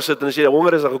water sit, en as jy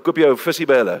honger is, dan koop jy jou visie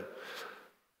by hulle.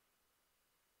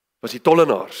 Was die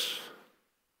tollenaars.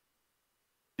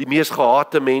 Die mees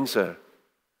gehate mense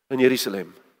in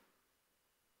Jerusalem.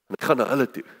 En hy gaan na hulle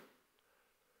toe.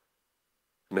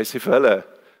 En hy sê vir hulle,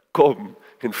 kom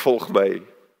en volg my.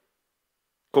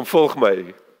 Kom volg my.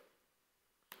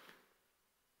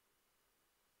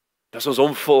 As ons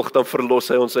hom volg, dan verlos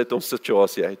hy ons uit ons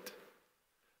situasie uit.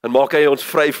 En maak hy ons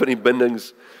vry van die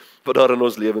bindings wat daar in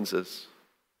ons lewens is.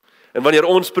 En wanneer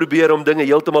ons probeer om dinge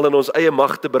heeltemal in ons eie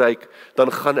mag te bereik,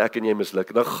 dan gaan ek en jy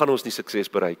misluk. Dan gaan ons nie sukses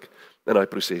bereik in daai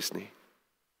proses nie.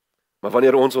 Maar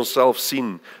wanneer ons onsself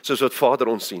sien, soos wat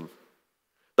Vader ons sien,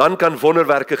 dan kan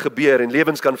wonderwerke gebeur en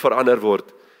lewens kan verander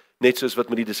word, net soos wat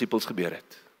met die disippels gebeur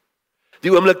het. Die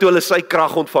oomblik toe hulle sy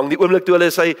krag ontvang, die oomblik toe hulle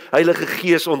sy Heilige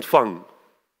Gees ontvang,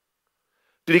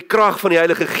 toe die krag van die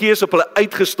Heilige Gees op hulle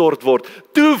uitgestort word,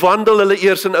 toe wandel hulle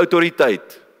eers in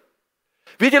autoriteit.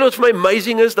 Weet julle wat vir my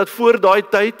amazing is, dat voor daai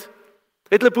tyd,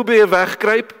 het hulle probeer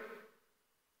wegkruip?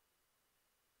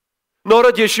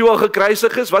 Nadat Yeshua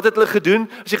gekruisig is, wat het hulle gedoen?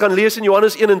 As jy gaan lees in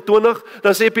Johannes 21,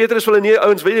 dan sê Petrus vir hulle, nee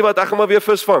ouens, weet jy wat, ek gaan maar weer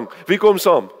vis vang. Wie kom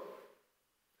saam?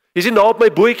 Jy sien, daar op my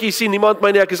bootjie sien niemand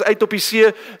my nie, ek is uit op die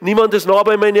see, niemand is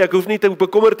naby my nie, ek hoef nie te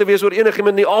bekommerd te wees oor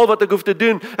enigiemand nie, al wat ek hoef te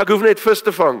doen, ek hoef net vis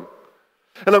te vang.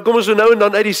 En dan kom ons so nou en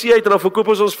dan uit die see uit en dan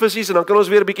verkoop ons visies en dan kan ons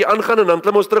weer 'n bietjie aangaan en dan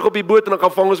klim ons terug op die boot en dan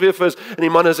gaan vang ons weer vis en die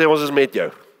manne sê ons is met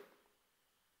jou.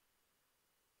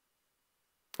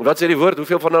 En wat sê die woord?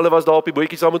 Hoeveel van hulle was daar op die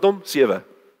bootjie saam met hom? 7.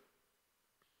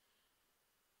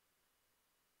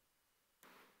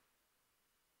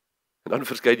 En dan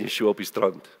verskyn Yeshua op die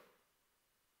strand.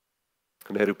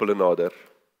 En hy roep hulle nader.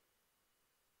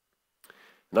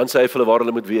 En dan sê hy vir hulle waar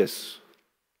hulle moet wees.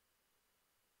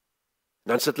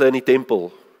 En dan sit hulle in die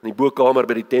tempel, in die bokamer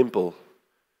by die tempel.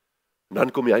 En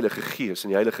dan kom die Heilige Gees,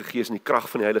 en die Heilige Gees en die krag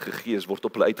van die Heilige Gees word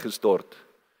op hulle uitgestort.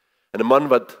 En 'n man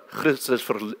wat Christus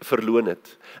verloon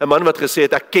het, 'n man wat gesê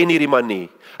het, ek ken hierdie man nie.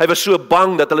 Hy was so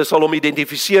bang dat hulle sal hom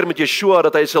identifiseer met Yeshua,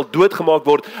 dat hy sal doodgemaak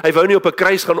word. Hy wou nie op 'n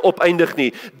kruis gaan opeindig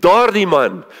nie. Daardie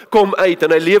man kom uit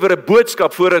en hy lewer 'n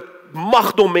boodskap voor 'n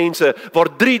magdom mense,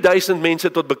 waar 3000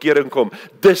 mense tot bekering kom.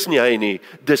 Dis nie hy nie,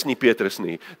 dis nie Petrus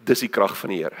nie, dis die krag van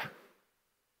die Here.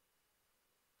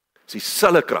 Dis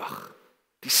dieselfde krag,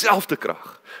 dieselfde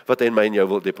krag wat hy in my en jou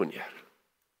wil deponeer.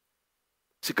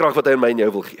 Dis die krag wat hy in my en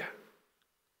jou wil gee.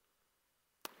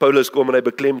 Paulus kom en hy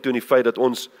beklemtoon die feit dat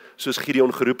ons soos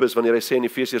Gideon geroep is, wanneer hy sê in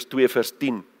Efesiërs 2 vers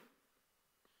 10.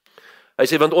 Hy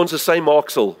sê, want ons is sy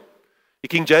maaksel. Die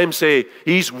King James sê,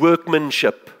 he's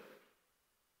workmanship.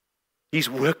 He's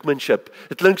workmanship.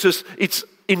 Dit klink soos iets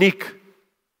uniek.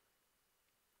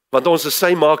 Want ons is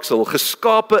sy maaksel,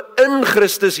 geskape in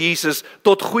Christus Jesus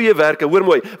tot goeie werke, hoor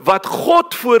mooi, wat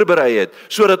God voorberei het,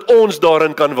 sodat ons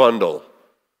daarin kan wandel.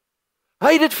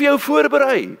 Hy het dit vir jou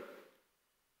voorberei.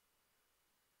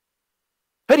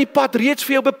 Hy het die pad reeds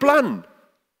vir jou beplan.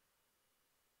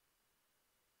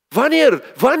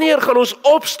 Wanneer gaan ons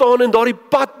opstaan en daardie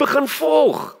pad begin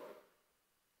volg?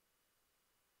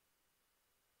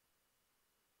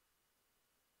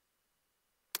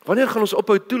 Wanneer gaan ons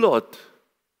ophou toelaat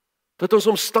dat ons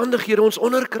omstandighede ons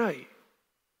onderkry?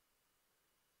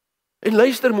 En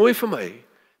luister mooi vir my,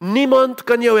 niemand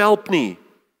kan jou help nie.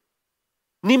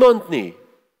 Niemand nie.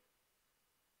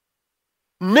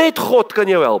 Net God kan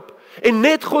jou help. En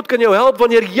net God kan jou help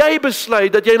wanneer jy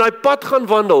besluit dat jy in daai pad gaan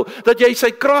wandel, dat jy sy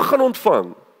krag gaan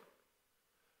ontvang.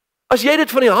 As jy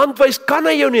dit van die hand wys, kan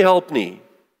hy jou nie help nie.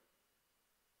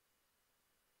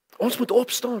 Ons moet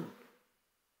opstaan.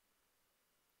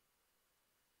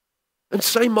 In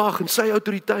sy mag en sy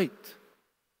autoriteit.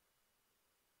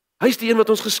 Hy is die een wat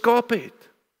ons geskaap het.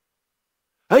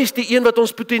 Hy is die een wat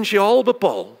ons potensiaal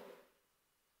bepaal.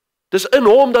 Dis in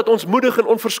hom dat ons moedig en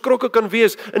onverskrokke kan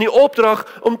wees in die opdrag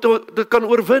om te kan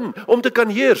oorwin, om te kan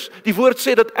heers. Die woord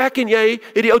sê dat ek en jy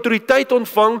het die autoriteit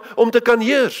ontvang om te kan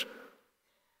heers.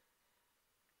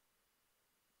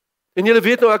 En julle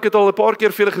weet nou, ek het al 'n paar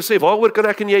keer vir julle gesê, waaroor kan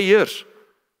ek en jy heers?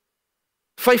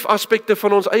 5 aspekte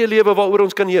van ons eie lewe waaroor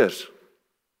ons kan heers.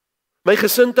 My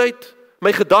gesindheid,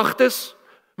 my gedagtes,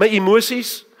 my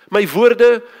emosies, my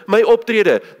woorde, my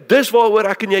optrede, dis waaroor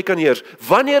ek en jy kan heers.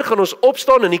 Wanneer gaan ons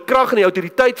opstaan in die krag en die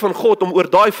autoriteit van God om oor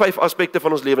daai 5 aspekte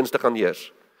van ons lewens te gaan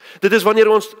heers? Dit is wanneer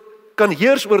ons kan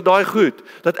heers oor daai goed,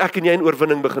 dat ek en jy in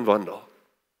oorwinning begin wandel.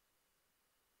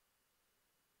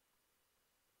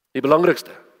 Die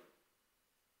belangrikste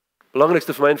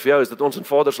vir my en vir jou is dat ons in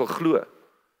Vader sal glo.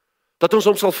 Dat ons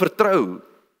hom sal vertrou.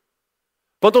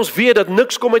 Want ons weet dat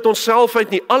niks kom uit onsself uit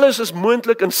nie. Alles is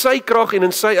moontlik in sy krag en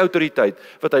in sy autoriteit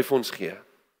wat hy vir ons gee.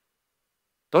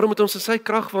 Daarom moet ons in sy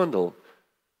krag wandel.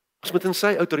 Ons moet in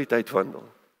sy autoriteit wandel.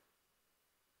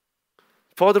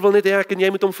 Vader wil net hê ek en jy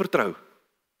moet hom vertrou.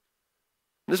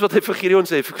 Dis wat hy vir Gideon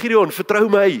sê. Gideon, vertrou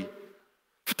my.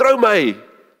 Vertrou my.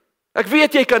 Ek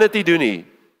weet jy kan dit nie doen nie.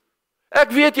 Ek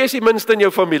weet jy is die minste in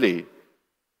jou familie.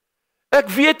 Ek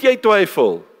weet jy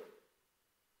twyfel.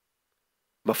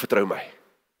 Maar vertrou my.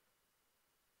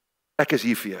 Ek is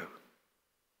hier vir jou.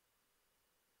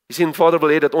 Jy sien, Vader wil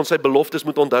hê dat ons sy beloftes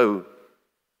moet onthou.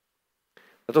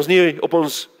 Dat ons nie op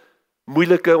ons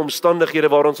moeilike omstandighede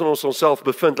waar ons onsself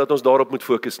bevind, dat ons daarop moet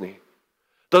fokus nie.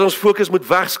 Dat ons fokus moet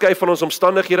wegskuif van ons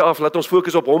omstandighede af, dat ons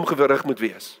fokus op hom gerig moet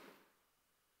wees.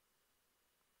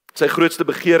 Sy grootste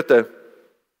begeerte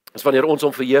is wanneer ons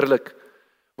hom verheerlik,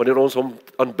 wanneer ons hom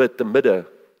aanbid te midde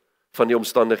van die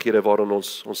omstandighede waarin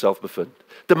ons onsself bevind.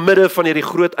 Te midde van hierdie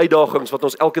groot uitdagings wat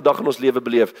ons elke dag in ons lewe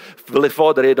beleef, wil die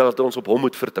Vader hê dat ons op hom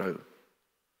moet vertrou.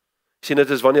 Sien, dit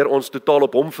is wanneer ons totaal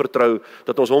op hom vertrou,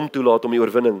 dat ons hom toelaat om die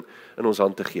oorwinning in ons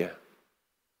hand te gee.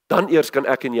 Dan eers kan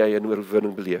ek en jy 'n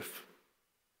oorwinning beleef.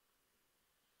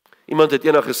 Iemand het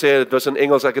eendag gesê, dit was in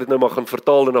Engels, ek het dit nou maar gaan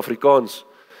vertaal in Afrikaans.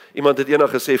 Iemand het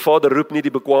eendag gesê, Vader roep nie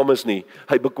die bekwaames nie,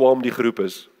 hy bekwaam die geroep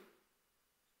is.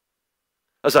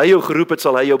 As hy jou geroep het,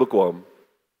 sal hy jou bekwaam.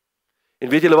 En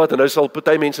weet julle wat, en nou sal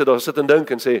party mense daar sit en dink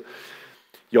en sê,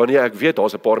 ja nee, ek weet,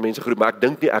 daar's 'n paar mense geroep, maar ek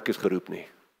dink nie ek is geroep nie.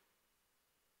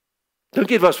 Dink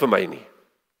jy dit was vir my nie?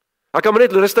 Ek kan maar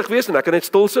net rustig wees en ek kan net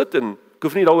stil sit en ek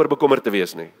hoef nie daaroor bekommerd te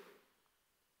wees nie.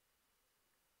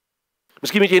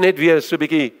 Miskien moet jy net weer so 'n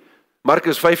bietjie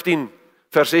Markus 15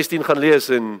 vers 16 gaan lees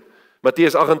en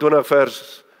Matteus 28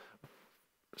 vers,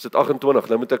 is dit 28,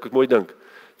 nou moet ek het mooi dink,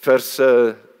 vers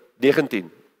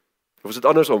 19, of is dit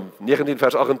andersom, 19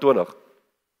 vers 28.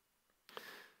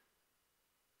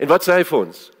 En wat sê hy vir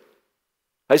ons?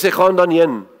 Hy sê, gaan dan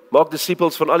heen, maak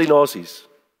disippels van al die nasies,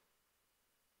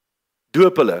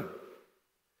 doop hulle,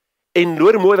 en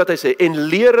hoor mooi wat hy sê, en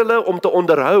leer hulle om te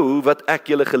onderhou wat ek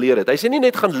julle geleer het. Hy sê nie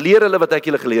net gaan leer hulle wat ek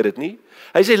julle geleer het nie,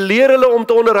 hy sê leer hulle om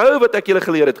te onderhou wat ek julle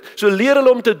geleer het, so leer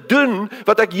hulle om te doen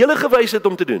wat ek julle gewys het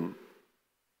om te doen.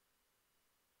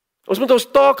 Ons moet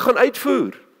ons taak gaan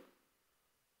uitvoer.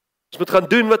 Ons moet gaan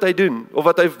doen wat hy doen, of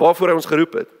waarvoor hy ons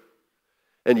geroep het.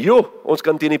 En ons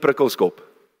kan teen die prikkels kop.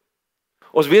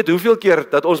 Ons weet hoeveel keer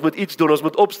dat ons moet iets doen, ons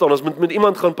moet opstaan, ons moet met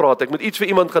iemand gaan praat, ek moet iets vir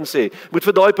iemand gaan sê, moet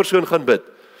vir daai persoon gaan bid.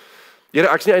 Here,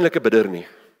 ek is nie eintlik 'n bidder nie.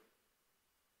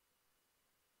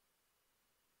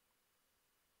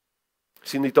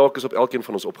 Sien, die taak is op elkeen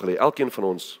van ons opgelê. Elkeen van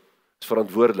ons is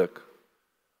verantwoordelik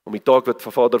om die taak wat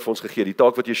Vader vir ons gegee het, die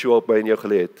taak wat Yeshua op my en jou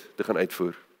gelê het, te gaan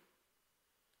uitvoer.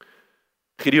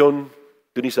 Gideon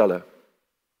doen dieselfde.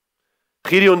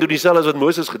 Gideon doen dieselfde as wat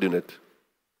Moses gedoen het.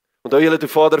 Onthou julle toe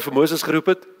Vader vir Moses geroep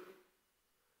het?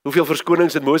 Hoeveel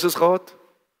verskonings het Moses gehad?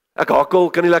 Ek hakkel,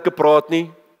 kan nie lekker praat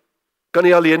nie, kan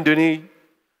nie alleen doen nie.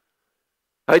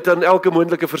 Hy het aan elke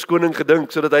moontlike verskoning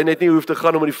gedink, sodat hy net nie hoef te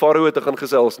gaan om met die farao te gaan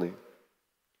gesels nie.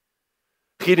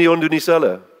 Gideon doen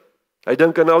dieselfde. Hy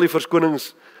dink aan al die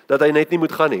verskonings, dat hy net nie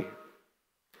moet gaan nie.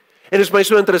 En dit is my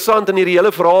so interessant, in hierdie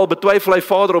hele verhaal betwyfel hy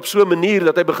Vader op so 'n manier,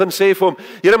 dat hy begin sê vir hom,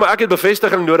 Here, maar ek het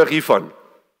bevestiging nodig hiervan.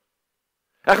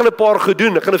 Ek gaan 'n paar goed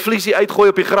doen, ek gaan 'n vliesie uitgooi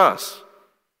op die gras.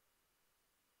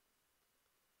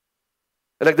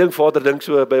 En ek dink Vader dink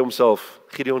so by homself,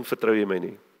 Gideon, vertrou jy my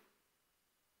nie?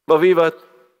 Maar wie wat?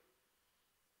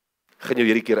 Ek gaan jou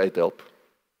hierdie keer uithelp.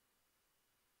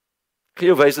 Ek gaan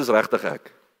jou wys dis regtig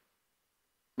ek.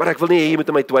 Maar ek wil nie hê jy moet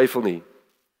in my twyfel nie.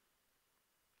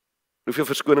 Hoeveel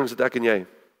verskonings het ek en jy?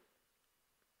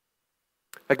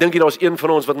 Ek dink nie daar's een van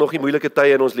ons wat nog nie moeilike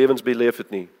tye in ons lewens beleef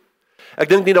het nie. Ek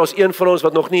dink nie daar's een van ons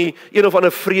wat nog nie een of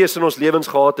ander vrees in ons lewens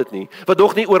gehad het nie, wat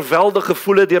nog nie oorweldig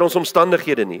gevoel het deur ons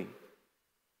omstandighede nie.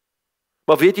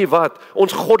 Maar weet jy wat?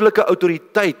 Ons goddelike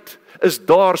autoriteit is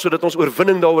daar sodat ons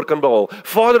oorwinning daaroor kan behaal.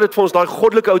 Vader het vir ons daai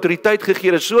goddelike autoriteit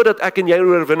gegee sodat ek en jy in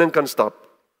oorwinning kan stap.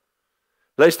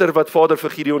 Luister wat Vader vir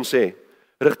Gideon sê.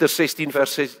 Rigter 6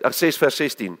 vers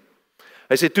 16.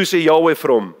 Hy sê, toe sê Jahwe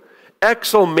vir hom, ek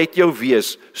sal met jou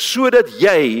wees, sodat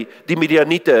jy die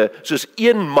Midianiete soos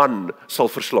een man sal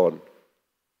verslaan.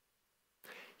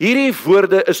 Hierdie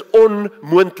woorde is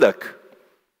onmoontlik.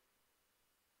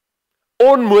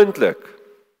 Onmoontlik.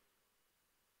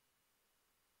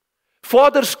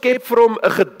 Vader skep vir hom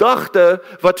 'n gedagte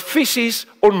wat fisies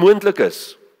onmoontlik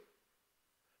is.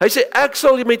 Hy sê, ek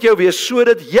sal met jou wees,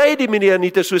 sodat jy die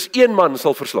Midianiete soos een man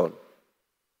sal verslaan.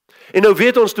 En nou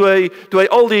weet ons, toe hy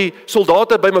al die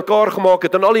soldate bymekaar gemaak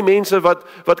het, en al die mense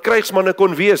wat krygsmanne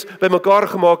kon wees, bymekaar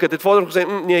gemaak het Vader gesê,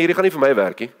 nee, hierdie gaan nie vir my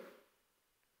werk nie.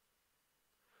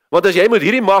 Want as jy met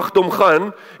hierdie magdom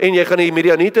gaan, en jy gaan die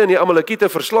Midianiete en die Amalekiete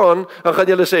verslaan, dan gaan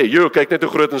julle sê, joh, kyk net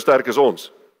hoe groot en sterk is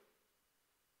ons.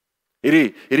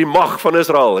 Hierdie mag van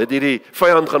Israel het hierdie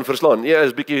vyand gaan verslaan. Ja,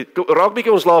 raak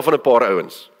bietjie ontslaaf van 'n paar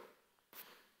ouens.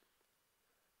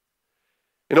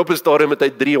 En op 'n stadium het hy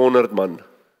 300 man.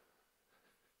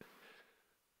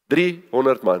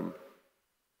 300 man.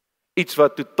 Iets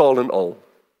wat totaal en al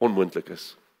onmoontlik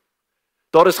is.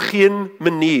 Daar is geen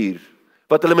manier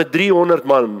wat hulle met 300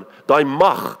 man daai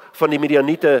mag van die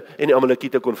Midianiete en die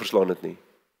Amalekiete kon verslaan het nie.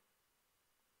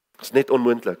 Dit is net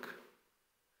onmoontlik.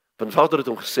 Want Vader het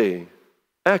hom gesê,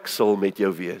 ek sal met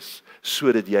jou wees,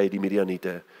 sodat jy die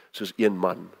Midianiete soos een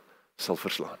man sal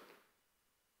verslaan.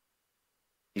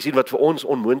 Jy sien wat vir ons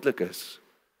onmoontlik is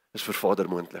vir Vader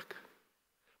moontlik.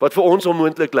 Wat vir ons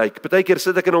onmoontlik lyk. Partykeer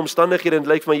sit ek in omstandighede en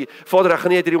dit lyk vir my, Vader, ek gaan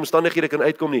nie uit hierdie omstandighede kan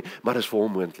uitkom nie, maar dit is vir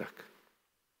hom moontlik.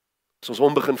 As ons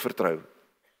hom begin vertrou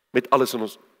met alles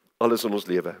in ons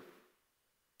lewe.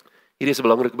 Hierdie is 'n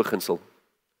belangrike beginsel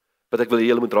wat ek wil hê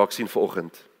julle moet raak sien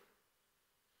vanoggend.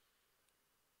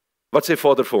 Wat sê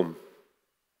Vader vir hom?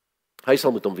 Hy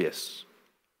sal met hom wees,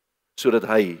 sodat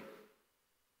hy,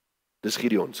 dis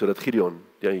Gideon, sodat Gideon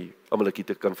die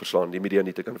Amalekiete kan verslaan, die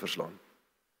Midianiete kan verslaan.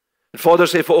 En Vader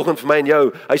sê vanoggend vir my en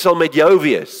jou, hy sal met jou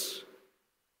wees.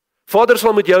 Vader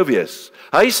sal met jou wees.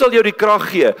 Hy sal jou die krag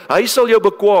gee, hy sal jou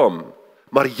bekwam,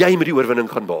 maar jy moet die oorwinning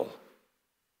gaan behaal.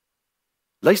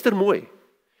 Luister mooi.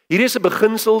 Hierdie is 'n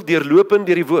beginsel deurlopend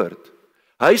deur die woord.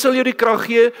 Hy sal jou die krag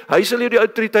gee, hy sal jou die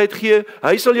autoriteit gee,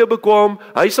 hy sal jou bekwam,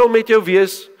 hy sal met jou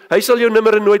wees, hy sal jou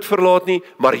nimmer en nooit verlaat nie,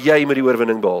 maar jy moet die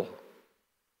oorwinning behaal.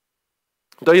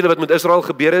 Onthou julle wat met Israel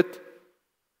gebeur het?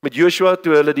 Met Joshua,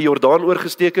 toe hulle die Jordaan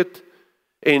oorgesteek het,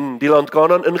 en die land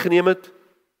Kanaan ingeneem het?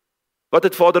 Wat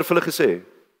het Vader vir hulle gesê?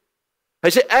 Hy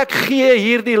sê, ek gee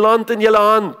hierdie land in julle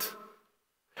hand.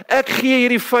 Ek gee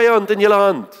hierdie vyand in julle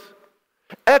hand.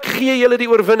 Ek gee julle die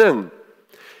oorwinning.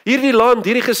 Hierdie land,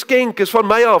 hierdie geskenk is van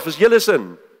my af, is julle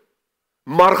sin.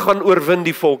 Maar gaan oorwin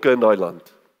die volke in daai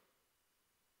land.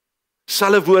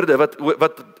 Selfe woorde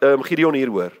wat Gideon hier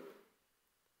hoor.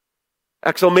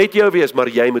 Ek sal met jou wees, maar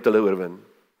jy moet hulle oorwin.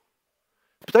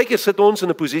 Partykeer sit ons in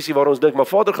 'n posisie waar ons dink, maar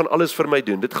Vader gaan alles vir my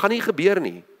doen. Dit gaan nie gebeur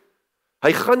nie.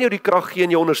 Hy gaan jou die krag gee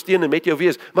en jou ondersteun en met jou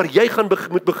wees, maar jy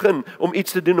moet begin om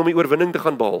iets te doen om die oorwinning te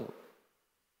gaan behaal.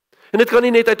 En dit kan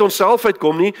nie net uit onsself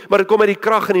uitkom nie, maar dit kom uit die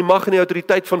krag en die mag en die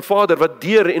autoriteit van Vader wat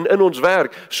deur en in ons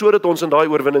werk, sodat ons in daai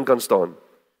oorwinning kan staan.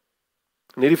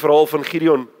 In hierdie verhaal van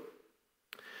Gideon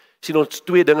sien ons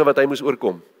twee dinge wat hy moes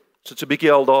oorkom. So 'n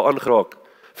bietjie al daar aangeraak.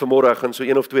 Vanmôre ek gaan so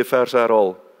 1 of 2 verse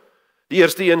herhaal. Die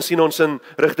eerste een sien ons in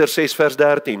Rigter 6 vers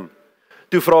 13.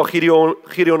 Toe vra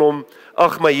Gideon hom,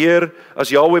 ag my Heer, as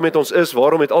Jahwe met ons is,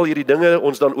 waarom het al hierdie dinge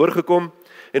ons dan oorgekom?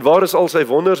 En waar is al sy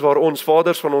wonders waar ons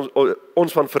vaders van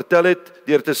ons van vertel het,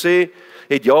 deur te sê,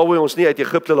 het Jahwe ons nie uit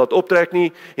Egipte laat optrek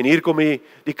nie, en hier kom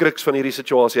die kruks van hierdie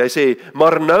situasie. Hy sê,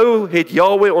 maar nou het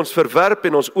Jahwe ons verwerp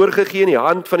en ons oorgegee in die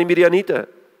hand van die Midianiete.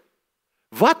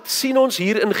 Wat sien ons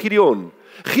hier in Gideon?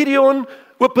 Gideon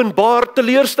openbaar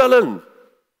teleurstelling.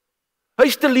 Hy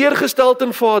is teleurgesteld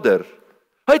in Vader.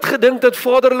 Hy het gedink dat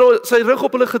Vader sy rug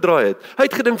op hulle gedraai het. Hy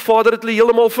het gedink Vader het hulle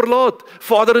heeltemal verlaat.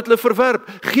 Vader het hulle verwerp.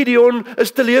 Gideon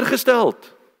is teleurgesteld.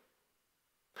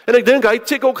 En ek dink, hy het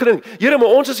seker ook gedink, Here,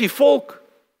 maar ons is die volk.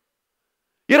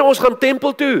 Here, ons gaan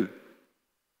tempel toe.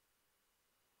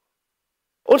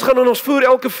 Ons gaan en ons voer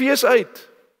elke fees uit.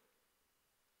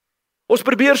 Ons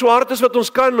probeer so hard as wat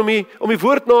ons kan om die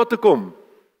woord na te kom.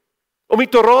 Om die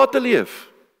Torah te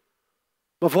leef.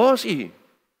 Maar waar is U?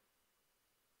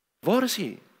 Waar is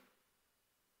U?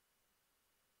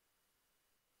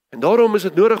 En daarom is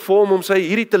dit nodig vir hom om sy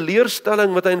hierdie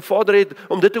teleurstelling wat hy in Vader het,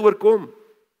 om dit te oorkom.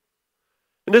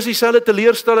 En dis dieselfde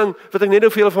teleurstelling wat ek net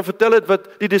nou vir julle van vertel het, wat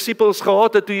die disippels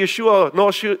gehad het toe na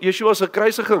Yeshua se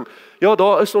kruisiging. Ja,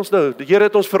 daar is ons nou. Die Here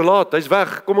het ons verlaat. Hy's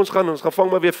weg. Kom ons gaan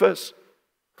vang maar weer vis.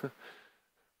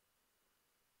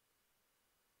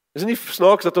 Is nie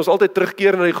snaaks dat ons altyd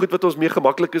terugkeer na die goed wat ons meer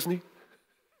gemaklik is nie?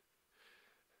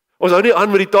 Ons hou nie aan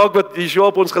met die taak wat Yeshua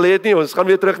op ons gelê het nie. Ons gaan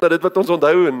weer terug na dit wat ons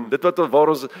onthou en dit waar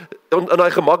ons in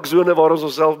daai gemaksone waar ons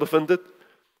onsself bevind het.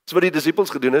 Dis wat die disippels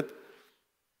gedoen het.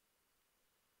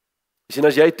 Jy sien,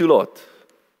 as jy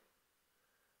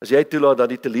toelaat dat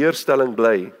die teleurstelling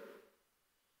bly,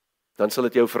 dan sal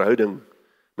dit jou verhouding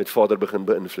met Vader begin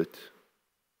beïnvloed.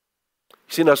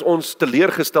 Jy sien, as ons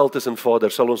teleurgesteld is in Vader,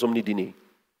 sal ons hom nie dien nie.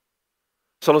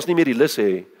 Sal ons nie meer die lus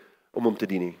hê om hom te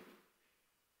dien nie.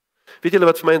 Weet julle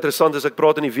wat vir my interessant is, ek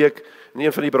praat in die week, in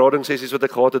een van die beradingssessies wat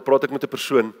ek gehad het, praat ek met 'n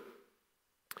persoon.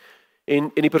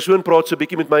 En die persoon praat so 'n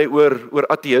bietjie met my oor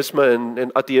ateïsme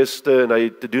en ateïste, en hy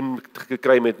het te doen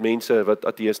gekry met mense wat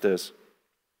ateïste is.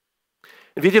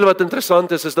 En weet julle wat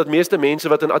interessant is dat meeste mense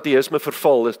wat in ateïsme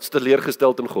verval, is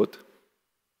teleurgesteld in God.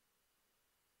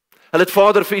 Hulle het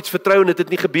Vader vir iets vertrou en dit het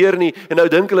nie gebeur nie, en nou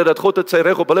dink hulle dat God het sy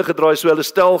rug op hulle gedraai, so hulle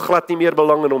stel glad nie meer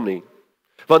belang in hom nie.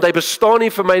 Want hy bestaan nie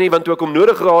vir my nie, want toe ek hom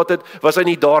nodig gehad het, was hy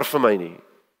nie daar vir my nie.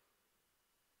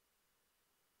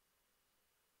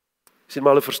 Sien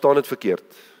maar, hulle verstaan dit verkeerd,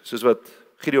 soos wat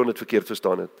Gideon het verkeerd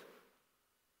verstaan het.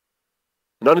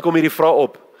 En dan kom hierdie vraag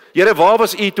op, Here, waar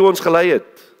was U toe ons gelei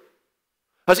het?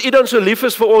 As U dan so lief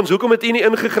is vir ons, hoekom het U nie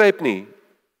ingegryp nie?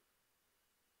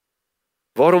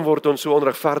 Waarom word ons so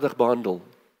onregverdig behandel?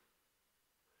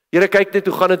 Here, kyk net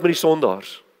hoe gaan dit met die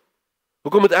sondaars.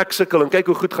 Hoekom moet ek sukkel en kyk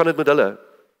hoe goed gaan dit met hulle?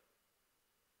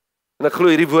 En ek glo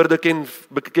hierdie woorde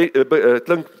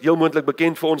klink heel moontlik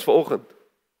bekend vir ons vanoggend.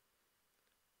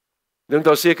 Ek dink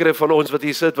daar sekere van ons wat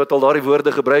hier sit wat al daardie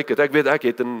woorde gebruik het. Ek weet ek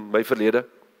het in my verlede.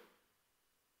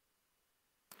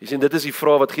 Jy sien, dit is die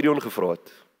vraag wat Gideon gevra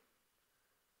het.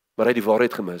 Maar hy het die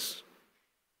waarheid gemis.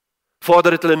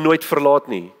 Vader het hulle nooit verlaat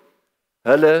nie.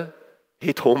 Hulle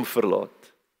het hom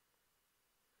verlaat.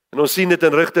 En ons sien dit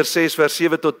in Rigters 6 vers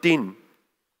 7 tot 10.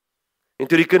 En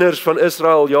toe die kinders van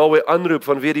Israel Jahwe aanroep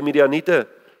vanweë die Midianiete,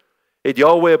 het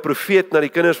Jahwe 'n profeet na die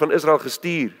kinders van Israel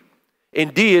gestuur.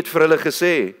 En die het vir hulle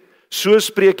gesê, so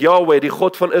spreek Jahwe, die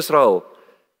God van Israel,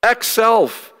 ek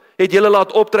self het julle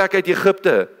laat optrek uit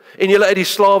Egipte en julle uit die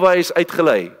slawehuis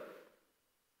uitgelei.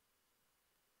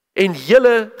 En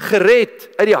julle gered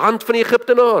uit die hand van die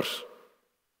Egiptenaars.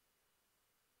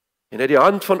 En uit die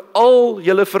hand van al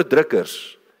julle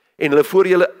verdrukkers en hulle voor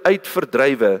julle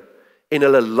uitverdrywe en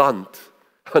hulle land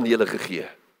aan julle gegee.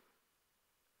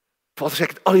 Vader sê, ek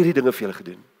het al hierdie dinge vir julle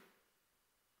gedoen.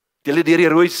 Julle deur die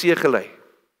Rooi See gelei.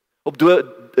 Op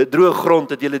droë grond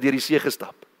het julle deur die see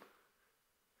gestap.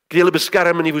 Ek het julle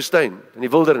beskerm in die woestyn, in die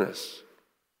wildernis.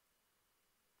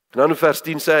 En dan in vers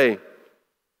 10 sê hy,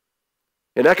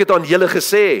 en ek het aan julle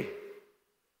gesê,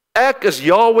 ek is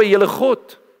Jahwe julle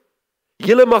God.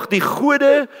 Julle mag die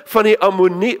gode van die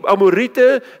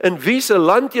Amorite in wie se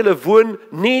land julle woon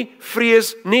nie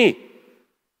vrees nie.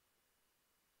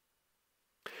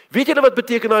 Weet julle wat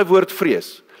beteken daai woord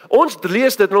vrees? Ons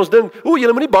lees dit en ons dink,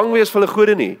 julle moet nie bang wees vir hulle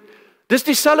gode nie. Dis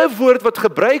dieselfde woord wat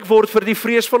gebruik word vir die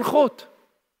vrees van God.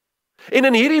 En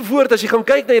in hierdie woord, as jy gaan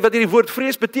kyk na wat hierdie woord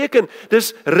vrees beteken,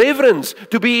 dis reverence,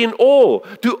 to be in awe,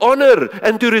 to honor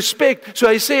and to respect. So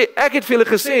hy sê, ek het vir julle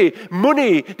gesê,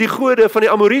 moenie die gode van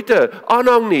die Amorite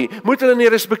aanhang nie, moet hulle nie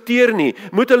respekteer nie,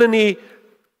 moet hulle nie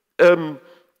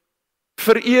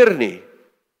vereer nie.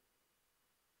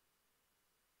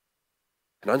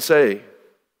 En dan sê hy,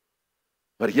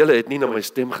 maar julle het nie na my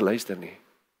stem geluister nie.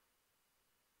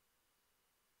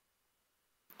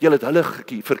 Julle het hulle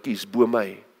verkies bo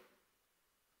my.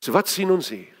 So wat sien ons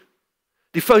hier?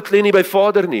 Die fout lê nie by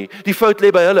Vader nie, die fout lê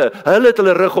by hulle. Hulle het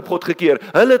hulle rug op God gekeer,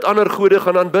 hulle het ander gode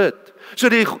gaan aanbid. So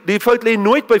die fout lê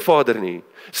nooit by Vader nie.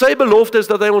 Sy belofte is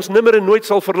dat hy ons nimmer en nooit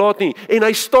sal verlaat nie, en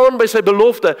hy staan by sy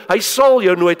belofte, hy sal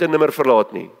jou nooit en nimmer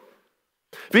verlaat nie.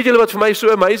 Weet julle wat vir my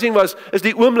so amazing was, is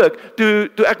die oomblik,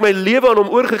 toe ek my lewe aan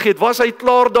hom oorgegee het, was hy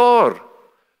klaar daar.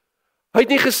 Hy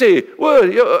het nie gesê,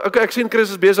 okay, ek sien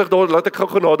Chris is besig daar, laat ek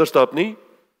gou nader stap nie.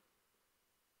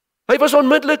 Hy was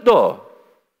onmiddellik daar.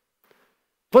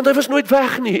 Want hy was nooit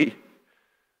weg nie.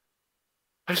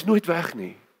 Hy is nooit weg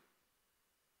nie.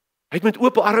 Hy het met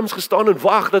oop arms gestaan en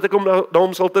wag dat ek hom na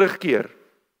hom sal terugkeer.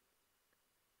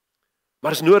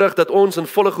 Maar is nodig dat ons in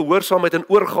volle gehoorsaamheid en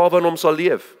oorgawe aan hom sal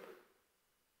leef.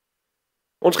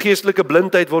 Ons geestelike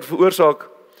blindheid word veroorsaak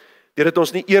deurdat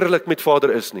ons nie eerlik met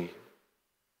Vader is nie.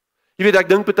 Jy weet, ek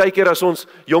dink baie keer as ons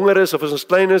jonger is of as ons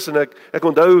klein is, en ek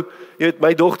onthou, jy weet,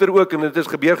 my dogter ook, en dit is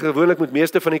gebeur gewoonlik met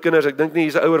meeste van die kinders, ek dink nie,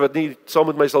 hier's 'n ouer wat nie saam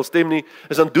met my sal stem nie,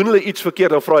 is dan doen hulle iets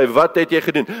verkeerd, dan vra hy, wat het jy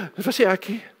gedoen? Dit was ek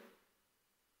nie.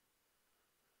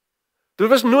 Dit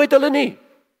was nooit hulle nie.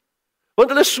 Want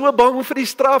hulle is so bang vir die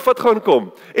straf wat gaan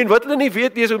kom. En wat hulle nie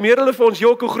weet nie, is hoe meer hulle vir ons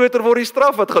jok, hoe groter word die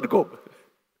straf wat gaan kom.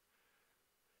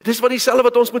 Dis wat dieselfde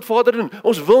wat ons met Vader doen.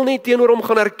 Ons wil nie teenoor hom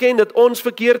gaan erken dat ons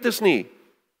verkeerd is nie.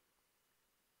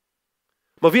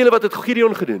 Maar weet julle wat het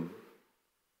Gideon gedoen?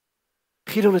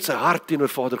 Gideon het sy hart teenoor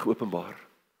Vader geopenbaar.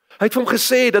 Hy het vir hom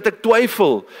gesê dat ek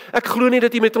twyfel. Ek glo nie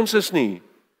dat hy met ons is nie.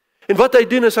 En wat hy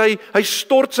doen is hy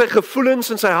stort sy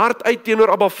gevoelens en sy hart uit teenoor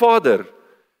Abba Vader.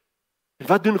 En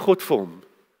wat doen God vir hom?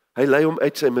 Hy lei hom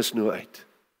uit sy misnoë uit.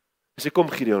 Hy sê, kom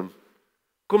Gideon,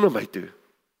 kom na my toe.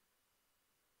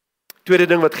 Tweede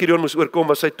ding wat Gideon moes oorkom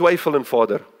was sy twyfel in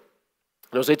Vader.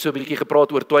 En ons het so 'n bietjie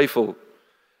gepraat oor twyfel.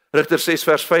 Rigters 6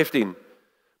 vers 15.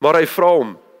 Maar hy vra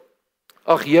hom,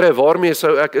 ag Here, waarmee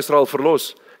sou ek Israel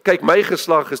verlos? Kyk, my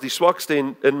geslag is die swakste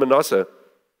in Manasse,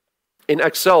 en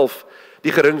ek self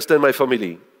die geringste in my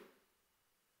familie.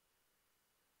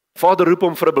 Vader roep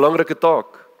hom vir 'n belangrike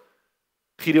taak.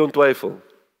 Gideon twyfel.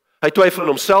 Hy twyfel in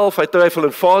homself, hy twyfel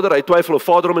in Vader, hy twyfel of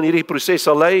Vader hom in hierdie proses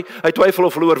sal lei, hy twyfel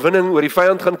of hulle oorwinning oor die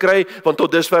vyand gaan kry, want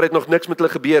tot dusver het nog niks met hulle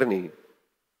gebeur nie.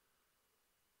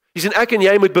 Jy sien, ek en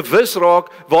jy moet bewus raak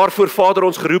waarvoor Vader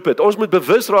ons geroep het. Ons moet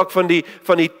bewus raak van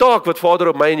die taak wat Vader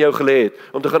op my en jou gelê het,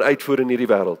 om te gaan uitvoer in hierdie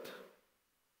wêreld.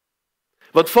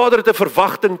 Want Vader het 'n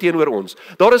verwagting teenoor ons.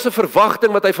 Daar is 'n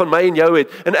verwagting wat hy van my en jou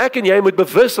het, en ek en jy moet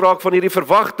bewus raak van hierdie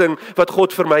verwagting wat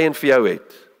God vir my en vir jou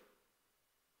het.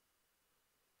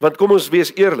 Want kom ons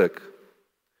wees eerlik,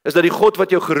 is dat die God wat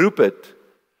jou geroep het,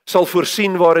 sal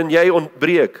voorsien waarin jy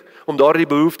ontbreek, om daardie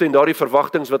behoefte en daardie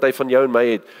verwagtings wat hy van jou en my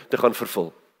het, te gaan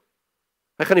vervul.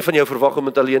 Hy gaan nie van jou verwag om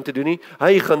dit alleen te doen nie,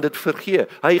 hy gaan dit vergee,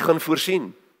 hy gaan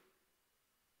voorsien.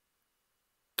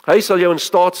 Hy sal jou in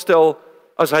staat stel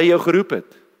as hy jou geroep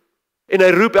het. En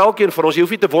hy roep elkeen van ons, jy hoef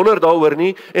nie te wonder daaroor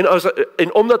nie,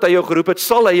 en omdat hy jou geroep het,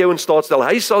 sal hy jou in staat stel,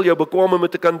 hy sal jou bekwame om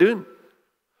dit te kan doen.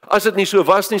 As dit nie so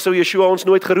was nie, sou Yeshua ons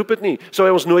nooit geroep het nie, sou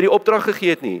hy ons nooit die opdrag gegee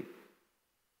het nie.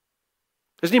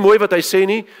 Dis nie mooi wat hy sê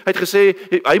nie, hy het gesê,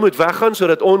 hy moet weggaan,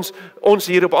 sodat ons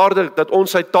hier op aarde, dat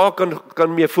ons sy taak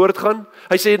kan mee voortgaan.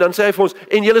 Hy sê, dan sê hy vir ons,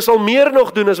 en julle sal meer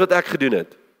nog doen as wat ek gedoen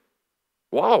het.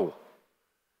 Wow!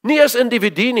 Nie as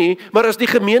individu nie, maar as die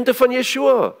gemeente van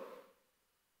Yeshua.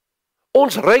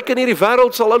 Ons ryk in hierdie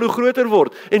wêreld sal al hoe groter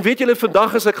word. En weet julle,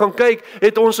 vandag as ek gaan kyk,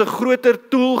 het ons 'n groter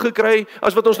tool gekry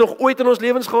as wat ons nog ooit in ons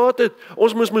lewens gehad het.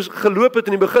 Ons moes geloop het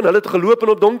in die begin, hulle het geloop en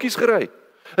op donkies gery.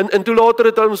 En toe later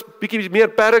het ons bietjie meer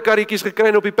perdekarretjies gekry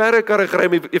en op die perdekarre gery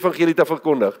om die evangelie te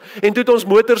verkondig. En toe het ons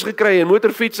motors gekry en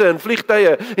motorfietsse en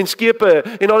vliegtye en skepe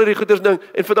en al hierdie goeders ding.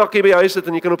 En vandag kan jy by jou huis sit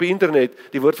en jy kan op die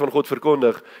internet die woord van God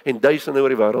verkondig en duisende oor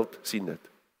die wêreld sien dit.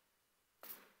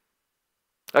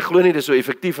 Ek glo nie dit is so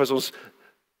effektief as ons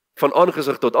van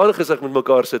aangesig tot aangesig met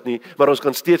mekaar sit nie, maar ons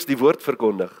kan steeds die woord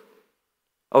verkondig.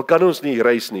 Al kan ons nie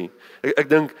reis nie. Ek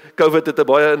dink COVID het 'n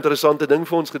baie interessante ding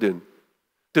vir ons gedoen.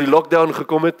 Toe die lockdown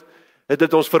gekom het, het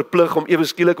dit ons verplig om ewe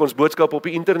skielik ons boodskap op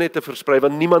die internet te versprei,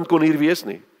 want niemand kon hier wees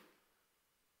nie.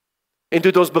 En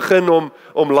toe het ons begin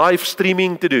om live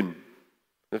streaming te doen.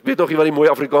 Ek weet nog nie wat die mooi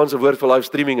Afrikaanse woord vir live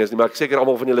streaming is nie, maar ek seker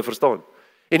almal van julle verstaan.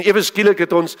 En ewe skielik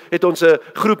het ons 'n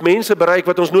groep mense bereik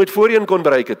wat ons nooit voorheen kon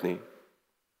bereik het nie.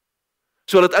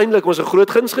 So uiteindelik ons 'n groot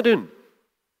guns gedoen.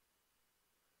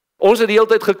 Ons het die hele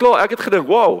tyd gekla, ek het gedink,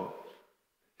 wow,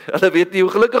 hulle weet nie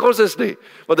hoe gelukkig ons is nie.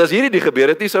 Want as hierdie nie gebeur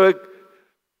het nie, sou ek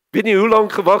weet nie hoe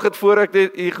lank gewag het voor ek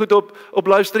hier goed op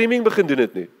live streaming begin doen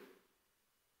het nie.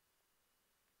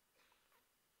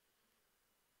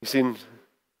 Jy sien,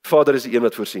 Vader is die een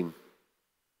wat voorsien.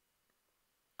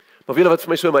 Maar weet jy wat vir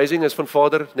my so amazing is van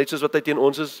Vader, net soos wat hy teen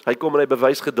ons is, hy kom en hy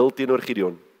bewys geduld teenoor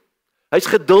Gideon. Hy's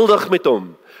geduldig met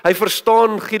hom. Hy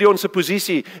verstaan Gideon se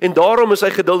posisie en daarom is hy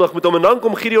geduldig met hom. En dan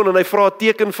kom Gideon en hy vra 'n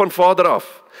teken van Vader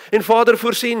af. En Vader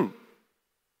voorsien.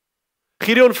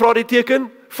 Gideon vra die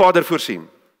teken, Vader voorsien.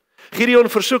 Gideon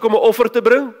versoek om 'n offer te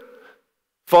bring,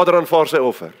 Vader aanvaar sy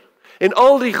offer. En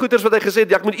al die goeders wat hy gesê het,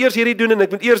 ja, ek moet eers hierdie doen en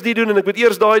ek moet eers die doen en ek moet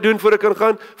eers daai doen voor ek kan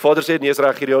gaan. Vader sê nee, is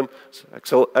reg Gideon,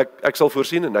 ek sal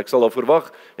voorsien en ek sal daarvoor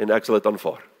wag en ek sal dit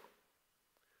aanvaar.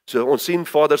 So ons sien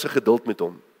Vader se geduld met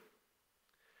hom.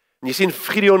 En jy sien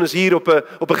Gideon is hier op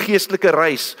 'n geestelike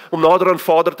reis om nader aan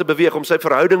Vader te beweeg, om sy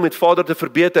verhouding met Vader te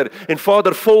verbeter en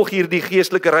Vader volg hier die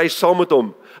geestelike reis saam met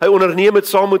hom. Hy onderneem dit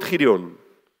saam met Gideon.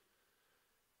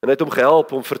 En hy het hom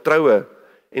gehelp om vertroue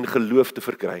en geloof te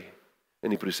verkry in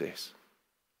die proses.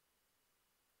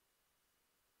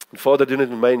 En Vader doen dit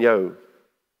met my en jou.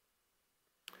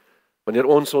 Wanneer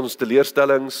ons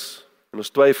teleurstellings en ons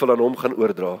twyfel aan hom gaan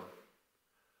oordra,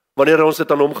 wanneer ons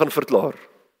dit aan hom gaan verklaar,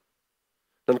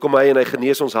 dan kom hy en hy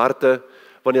genees ons harte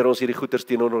wanneer ons hierdie goeders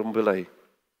teenoor hom bely.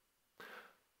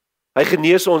 Hy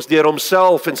genees ons deur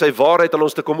homself en sy waarheid aan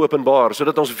ons te kom openbaar,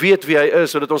 sodat ons weet wie hy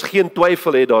is, sodat ons geen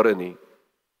twyfel het daarin nie.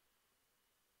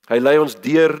 Hy lei ons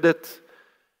deur dit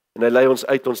en hy lei ons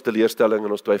uit ons teleurstelling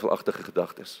en ons twyfelagtige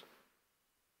gedagtes.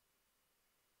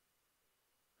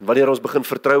 En wanneer ons begin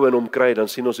vertroue in hom kry, dan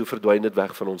sien ons hoe verdwyn dit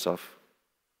weg van ons af.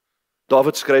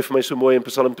 Dawid skryf vir my so mooi in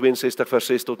Psalm 62 vers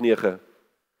 6 tot 9.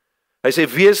 Hy sê,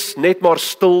 wees net maar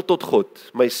stil tot God,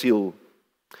 my siel,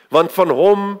 want van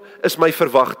hom is my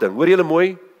verwagting. Hoor julle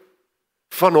mooi?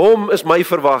 Van hom is my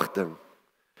verwagting.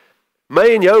 My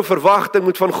en jou verwagting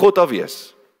moet van God af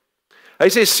wees. Hy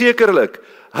sê sekerlik,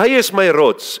 hy is my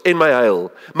rots en my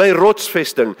heil, my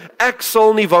rotsvesting. Ek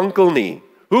sal nie wankel nie.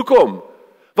 Hoekom?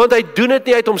 Want hy doen dit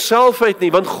nie uit homself uit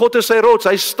nie, want God is sy rots.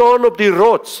 Hy staan op die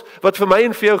rots wat vir my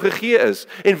en vir jou gegee is.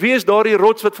 En wie is daardie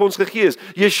rots wat vir ons gegee is?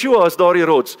 Yeshua is daardie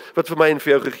rots wat vir my en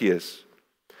vir jou gegee is.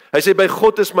 Hy sê by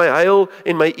God is my heil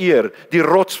en my eer, die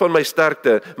rots van my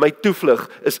sterkte, my toevlug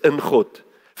is in God.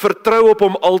 Vertrou op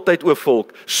hom altyd, o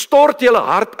volk. Stort julle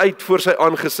hart uit voor sy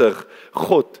aangesig.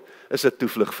 God is 'n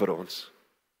toevlug vir ons.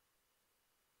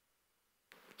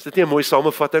 Is dit nie 'n mooi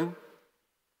samevatting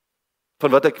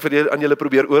van wat ek aan julle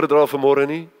probeer oordra vanmôre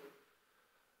nie?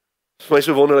 Dit is vir my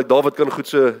so wonderlik, Dawid kan goed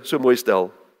so mooi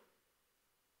stel.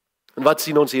 En wat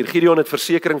sien ons hier? Gideon het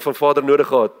versekering van Vader nodig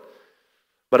gehad,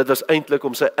 maar dit was eintlik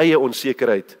om sy eie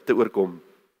onsekerheid te oorkom.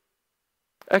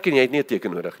 Ek en jy het nie 'n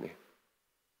teken nodig nie.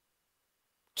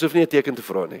 Ons hoef nie 'n teken te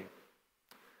vra nie.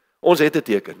 Ons het 'n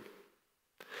teken.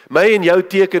 My en jou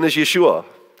teken is Yeshua.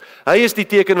 Hy is die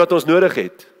teken wat ons nodig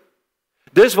het.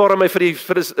 Dis waarom hy vir die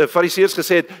Fariseërs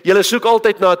gesê het, julle soek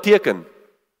altyd na 'n teken.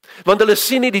 Want hulle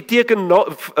sien nie die teken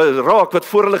raak wat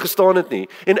voor hulle gestaan het nie.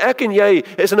 En ek en jy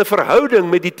is in 'n verhouding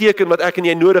met die teken wat ek en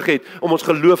jy nodig het om ons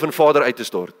geloof in Vader uit te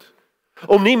stort.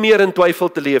 Om nie meer in twyfel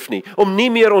te leef nie, om nie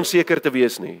meer onseker te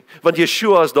wees nie, want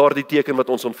Yeshua is daardie teken wat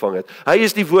ons ontvang het. Hy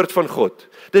is die woord van God.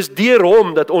 Dis deur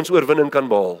hom dat ons oorwinning kan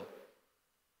behaal.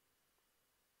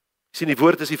 Sien, die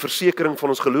woord is die versekering van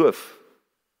ons geloof.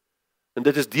 En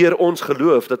dit is deur ons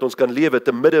geloof dat ons kan lewe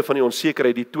te midde van die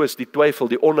onsekerheid, die twis, die twyfel,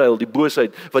 die onheil, die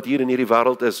boosheid wat hier in hierdie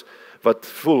wêreld is, wat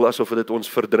voel asof dit ons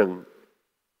verdring.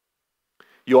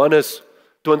 Johannes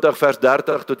 20 vers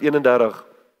 30 tot 31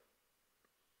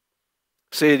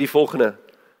 sê die volgende.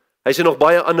 Hy sê nog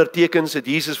baie ander tekens het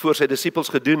Jesus voor sy disippels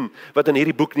gedoen wat in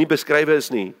hierdie boek nie beskrywe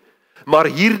is nie. Maar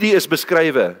hierdie is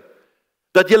beskrywe,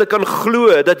 dat julle kan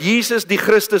glo dat Jesus die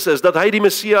Christus is, dat hy die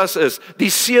Messias is, die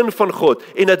Seun van God,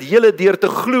 en dat julle deur te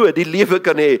glo die lewe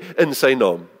kan hê in sy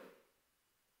naam.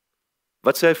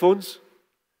 Wat sê hy vir ons?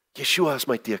 Yeshua is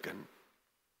my teken.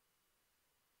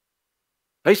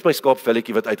 Hy is my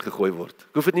skaapvelletjie wat uitgegooi word.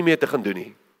 Ek hoef dit nie meer te gaan doen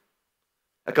nie.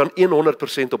 Ek kan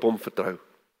 100% op hom vertrou.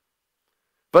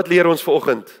 Wat leer ons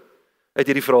vanoggend uit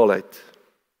hierdie verhaal uit?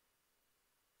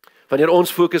 Wanneer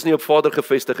ons fokus nie op Vader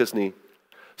gefestig is nie,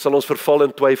 sal ons verval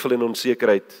in twyfel en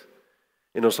onsekerheid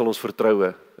en ons sal ons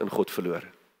vertroue in God verloor.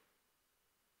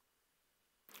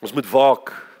 Ons moet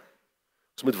waak.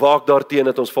 Ons moet waak daarteen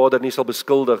dat ons Vader nie sal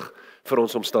beskuldig vir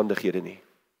ons omstandighede nie.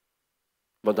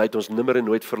 Want hy het ons nimmer en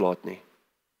nooit verlaat nie.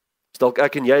 Dis dalk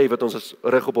ek en jy wat ons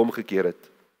rug op hom gekeer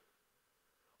het.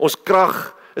 Ons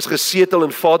krag is gesetel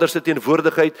in Vader se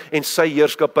teenwoordigheid en sy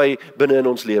heerskappy binne in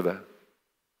ons lewe.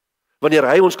 Wanneer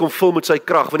hy ons kom vul met sy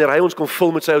krag, wanneer hy ons kom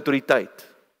vul met sy autoriteit.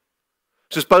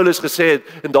 Soos Paulus gesê het,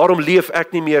 en daarom leef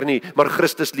ek nie meer nie, maar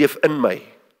Christus leef in my.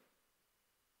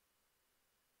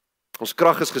 Ons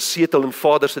krag is gesetel in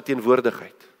Vader se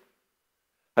teenwoordigheid.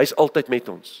 Hy is altyd met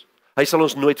ons. Hy sal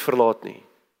ons nooit verlaat nie.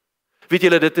 Weet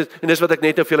julle, dit is, en dis wat ek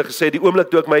net nou vir julle gesê het, die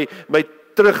oomblik toe ek my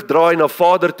terugdraai na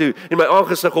Vader toe en my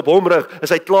aangesig op hom rig,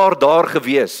 is hy klaar daar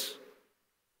gewees.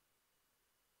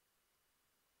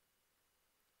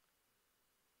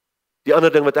 Die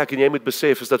ander ding wat ek en jy moet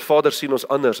besef, is dat Vader sien ons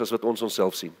anders as wat ons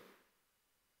onsself sien.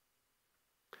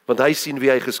 Want hy sien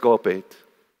wie hy geskaap het.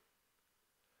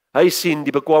 Hy sien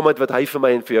die bekwaamheid wat hy vir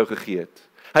my en vir jou gegee het.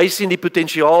 Hy sien die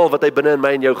potensiaal wat hy binne in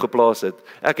my en jou geplaas het.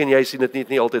 Ek en jy sien dit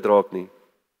nie altyd raak nie.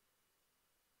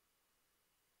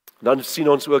 Dan sien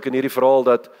ons ook in hierdie verhaal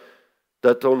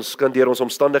dat ons kan deur ons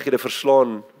omstandighede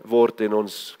verslaan word en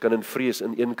ons kan in vrees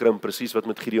ineenkrimp, presies wat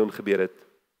met Gideon gebeur het.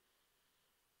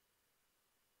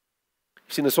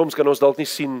 Jy sien, soms kan ons dalk nie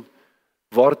sien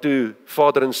waartoe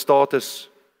Vader in staat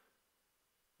is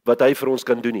wat hy vir ons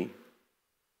kan doen nie.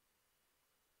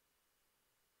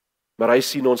 Maar hy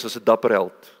sien ons as 'n dapper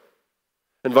held.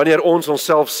 En wanneer ons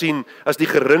onsself sien as die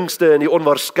geringste en die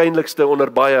onwaarskynlikste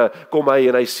onder baie, kom hy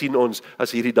en hy sien ons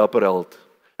as hierdie dapper held.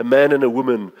 A man and a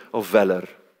woman of valor.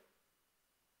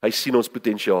 Hy sien ons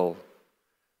potensiaal,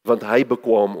 want hy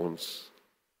bekwaam ons.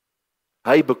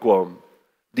 Hy bekwaam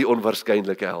die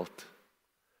onwaarskynlike held.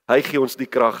 Hy gee ons die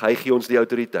krag, hy gee ons die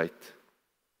autoriteit.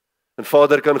 En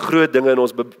Vader kan groot dinge in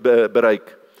ons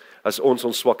bereik as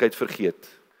ons swakheid vergeet,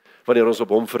 wanneer ons op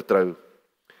hom vertrou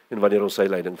en wanneer ons sy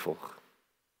leiding volg.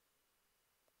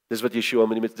 Dis wat Yeshua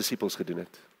met die disippels gedoen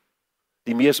het.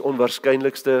 Die mees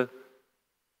onwaarskynlikste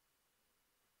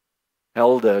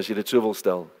helde, as jy dit so wil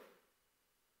stel,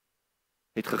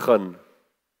 het gegaan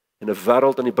en 'n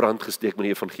wêreld aan die brand gesteek met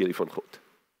die evangelie van God.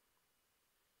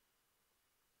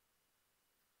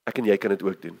 Ek en jy kan dit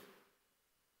ook doen.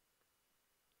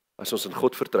 As ons in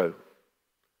God vertrou,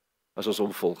 as ons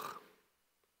hom volg,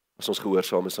 as ons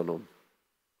gehoorsaam is aan hom,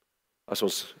 as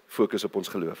ons fokus op ons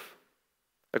geloof.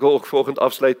 Ek wil ook vanoggend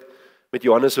afsluit met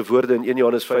Johannes se woorde in 1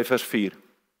 Johannes 5 vers 4.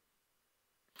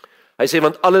 Hy sê,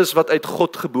 want alles wat uit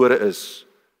God gebore is,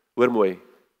 hoor mooi,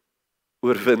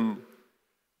 oorwin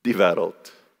die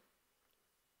wêreld.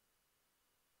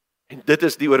 En dit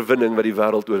is die oorwinning wat die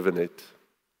wêreld oorwin het,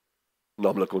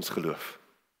 naamlik ons geloof.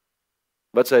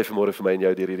 Wat sê hy vanmôre vir my en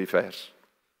jou deur hierdie vers?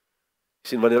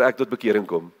 Jy sien, wanneer ek tot bekering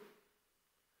kom,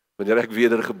 wanneer ek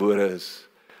wedergebore is,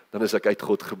 dan is ek uit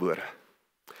God gebore.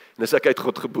 En as ek uit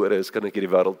God gebore is, kan ek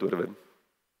hierdie wêreld oorwin.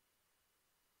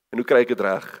 En hoe kry ek dit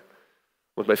reg?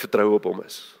 Omdat my vertroue op hom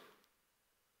is.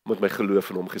 Omdat my geloof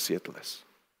in hom gesetel is.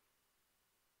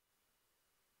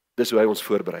 Dis hoe hy ons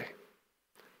voorberei.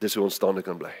 Dis hoe ons staande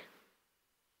kan bly.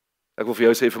 Ek wil vir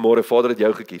jou sê vanmôre, Vader het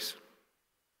jou gekies.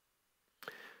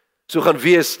 So gaan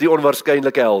wees die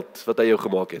onwaarskynlike held wat hy jou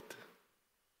gemaak het.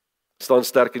 Staan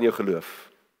sterk in jou geloof.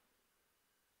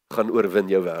 Gaan oorwin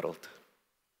jou wêreld.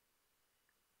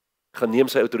 Gaan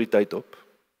neem sy autoriteit op.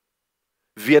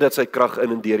 Weet dat sy krag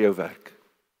in en deur jou werk.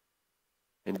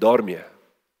 En daarmee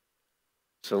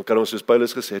so kan ons, soos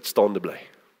Paulus gesê het, staande bly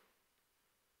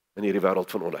in hierdie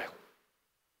wêreld van onheil.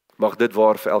 Mag dit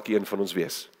waar vir elkeen van ons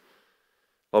wees.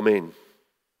 Amen.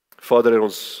 Vader,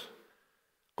 ons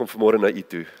kom vanmôre na U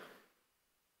toe.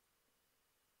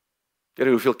 Here,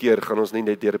 hoeveel keer gaan ons nie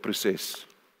net deur 'n proses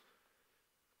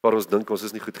waar ons dink ons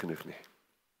is nie goed genoeg nie.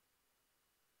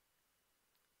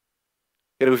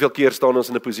 Here, hoeveel keer staan ons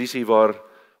in 'n posisie waar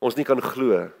ons nie kan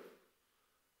glo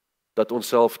dat ons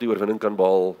self die oorwinning kan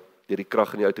behaal deur die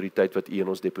krag en die autoriteit wat U in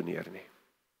ons deponeer nie.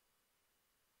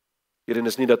 Here, en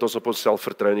is nie dat ons op onsself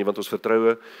vertrou nie, want ons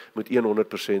vertroue moet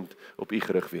 100% op U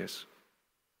gerig wees.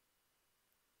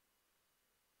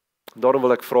 En daarom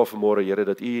wil ek vra vanmôre, Here,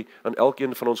 dat U aan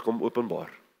elkeen van ons kom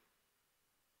openbaar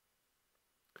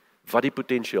wat die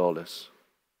potensiaal is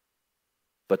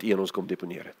wat U in ons kom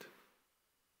deponeer het.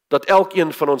 Dat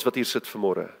elkeen van ons wat hier sit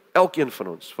vanmôre, elkeen van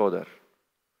ons, Vader,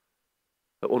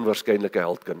 'n onwaarskynlike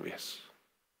held kan wees.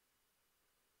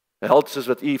 'n Held soos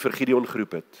wat U vir Gideon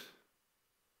geroep het.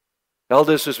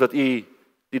 Helde soos wat U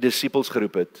die disippels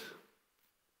geroep het.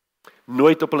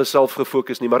 Nooit op hulle self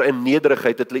gefokus nie, maar in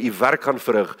nederigheid het hulle U werk gaan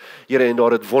verrig, Here, en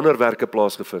daar het wonderwerke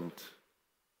plaasgevind.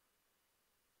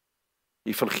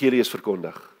 Die evangelie is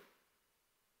verkondig.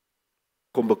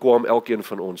 Kom bekwaam elkeen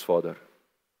van ons, Vader,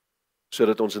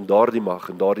 sodat ons in daardie mag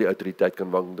en daardie autoriteit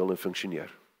kan wandel en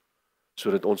funksioneer,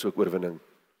 sodat ons ook oorwinning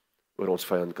oor ons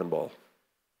vyand kan behaal.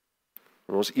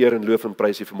 En ons eer en loof en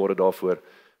prys U vanmôre daarvoor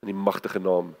in die magtige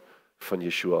naam van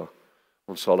Yeshua,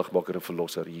 ons saligmaker en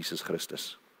verlosser, Jesus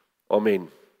Christus. Amen.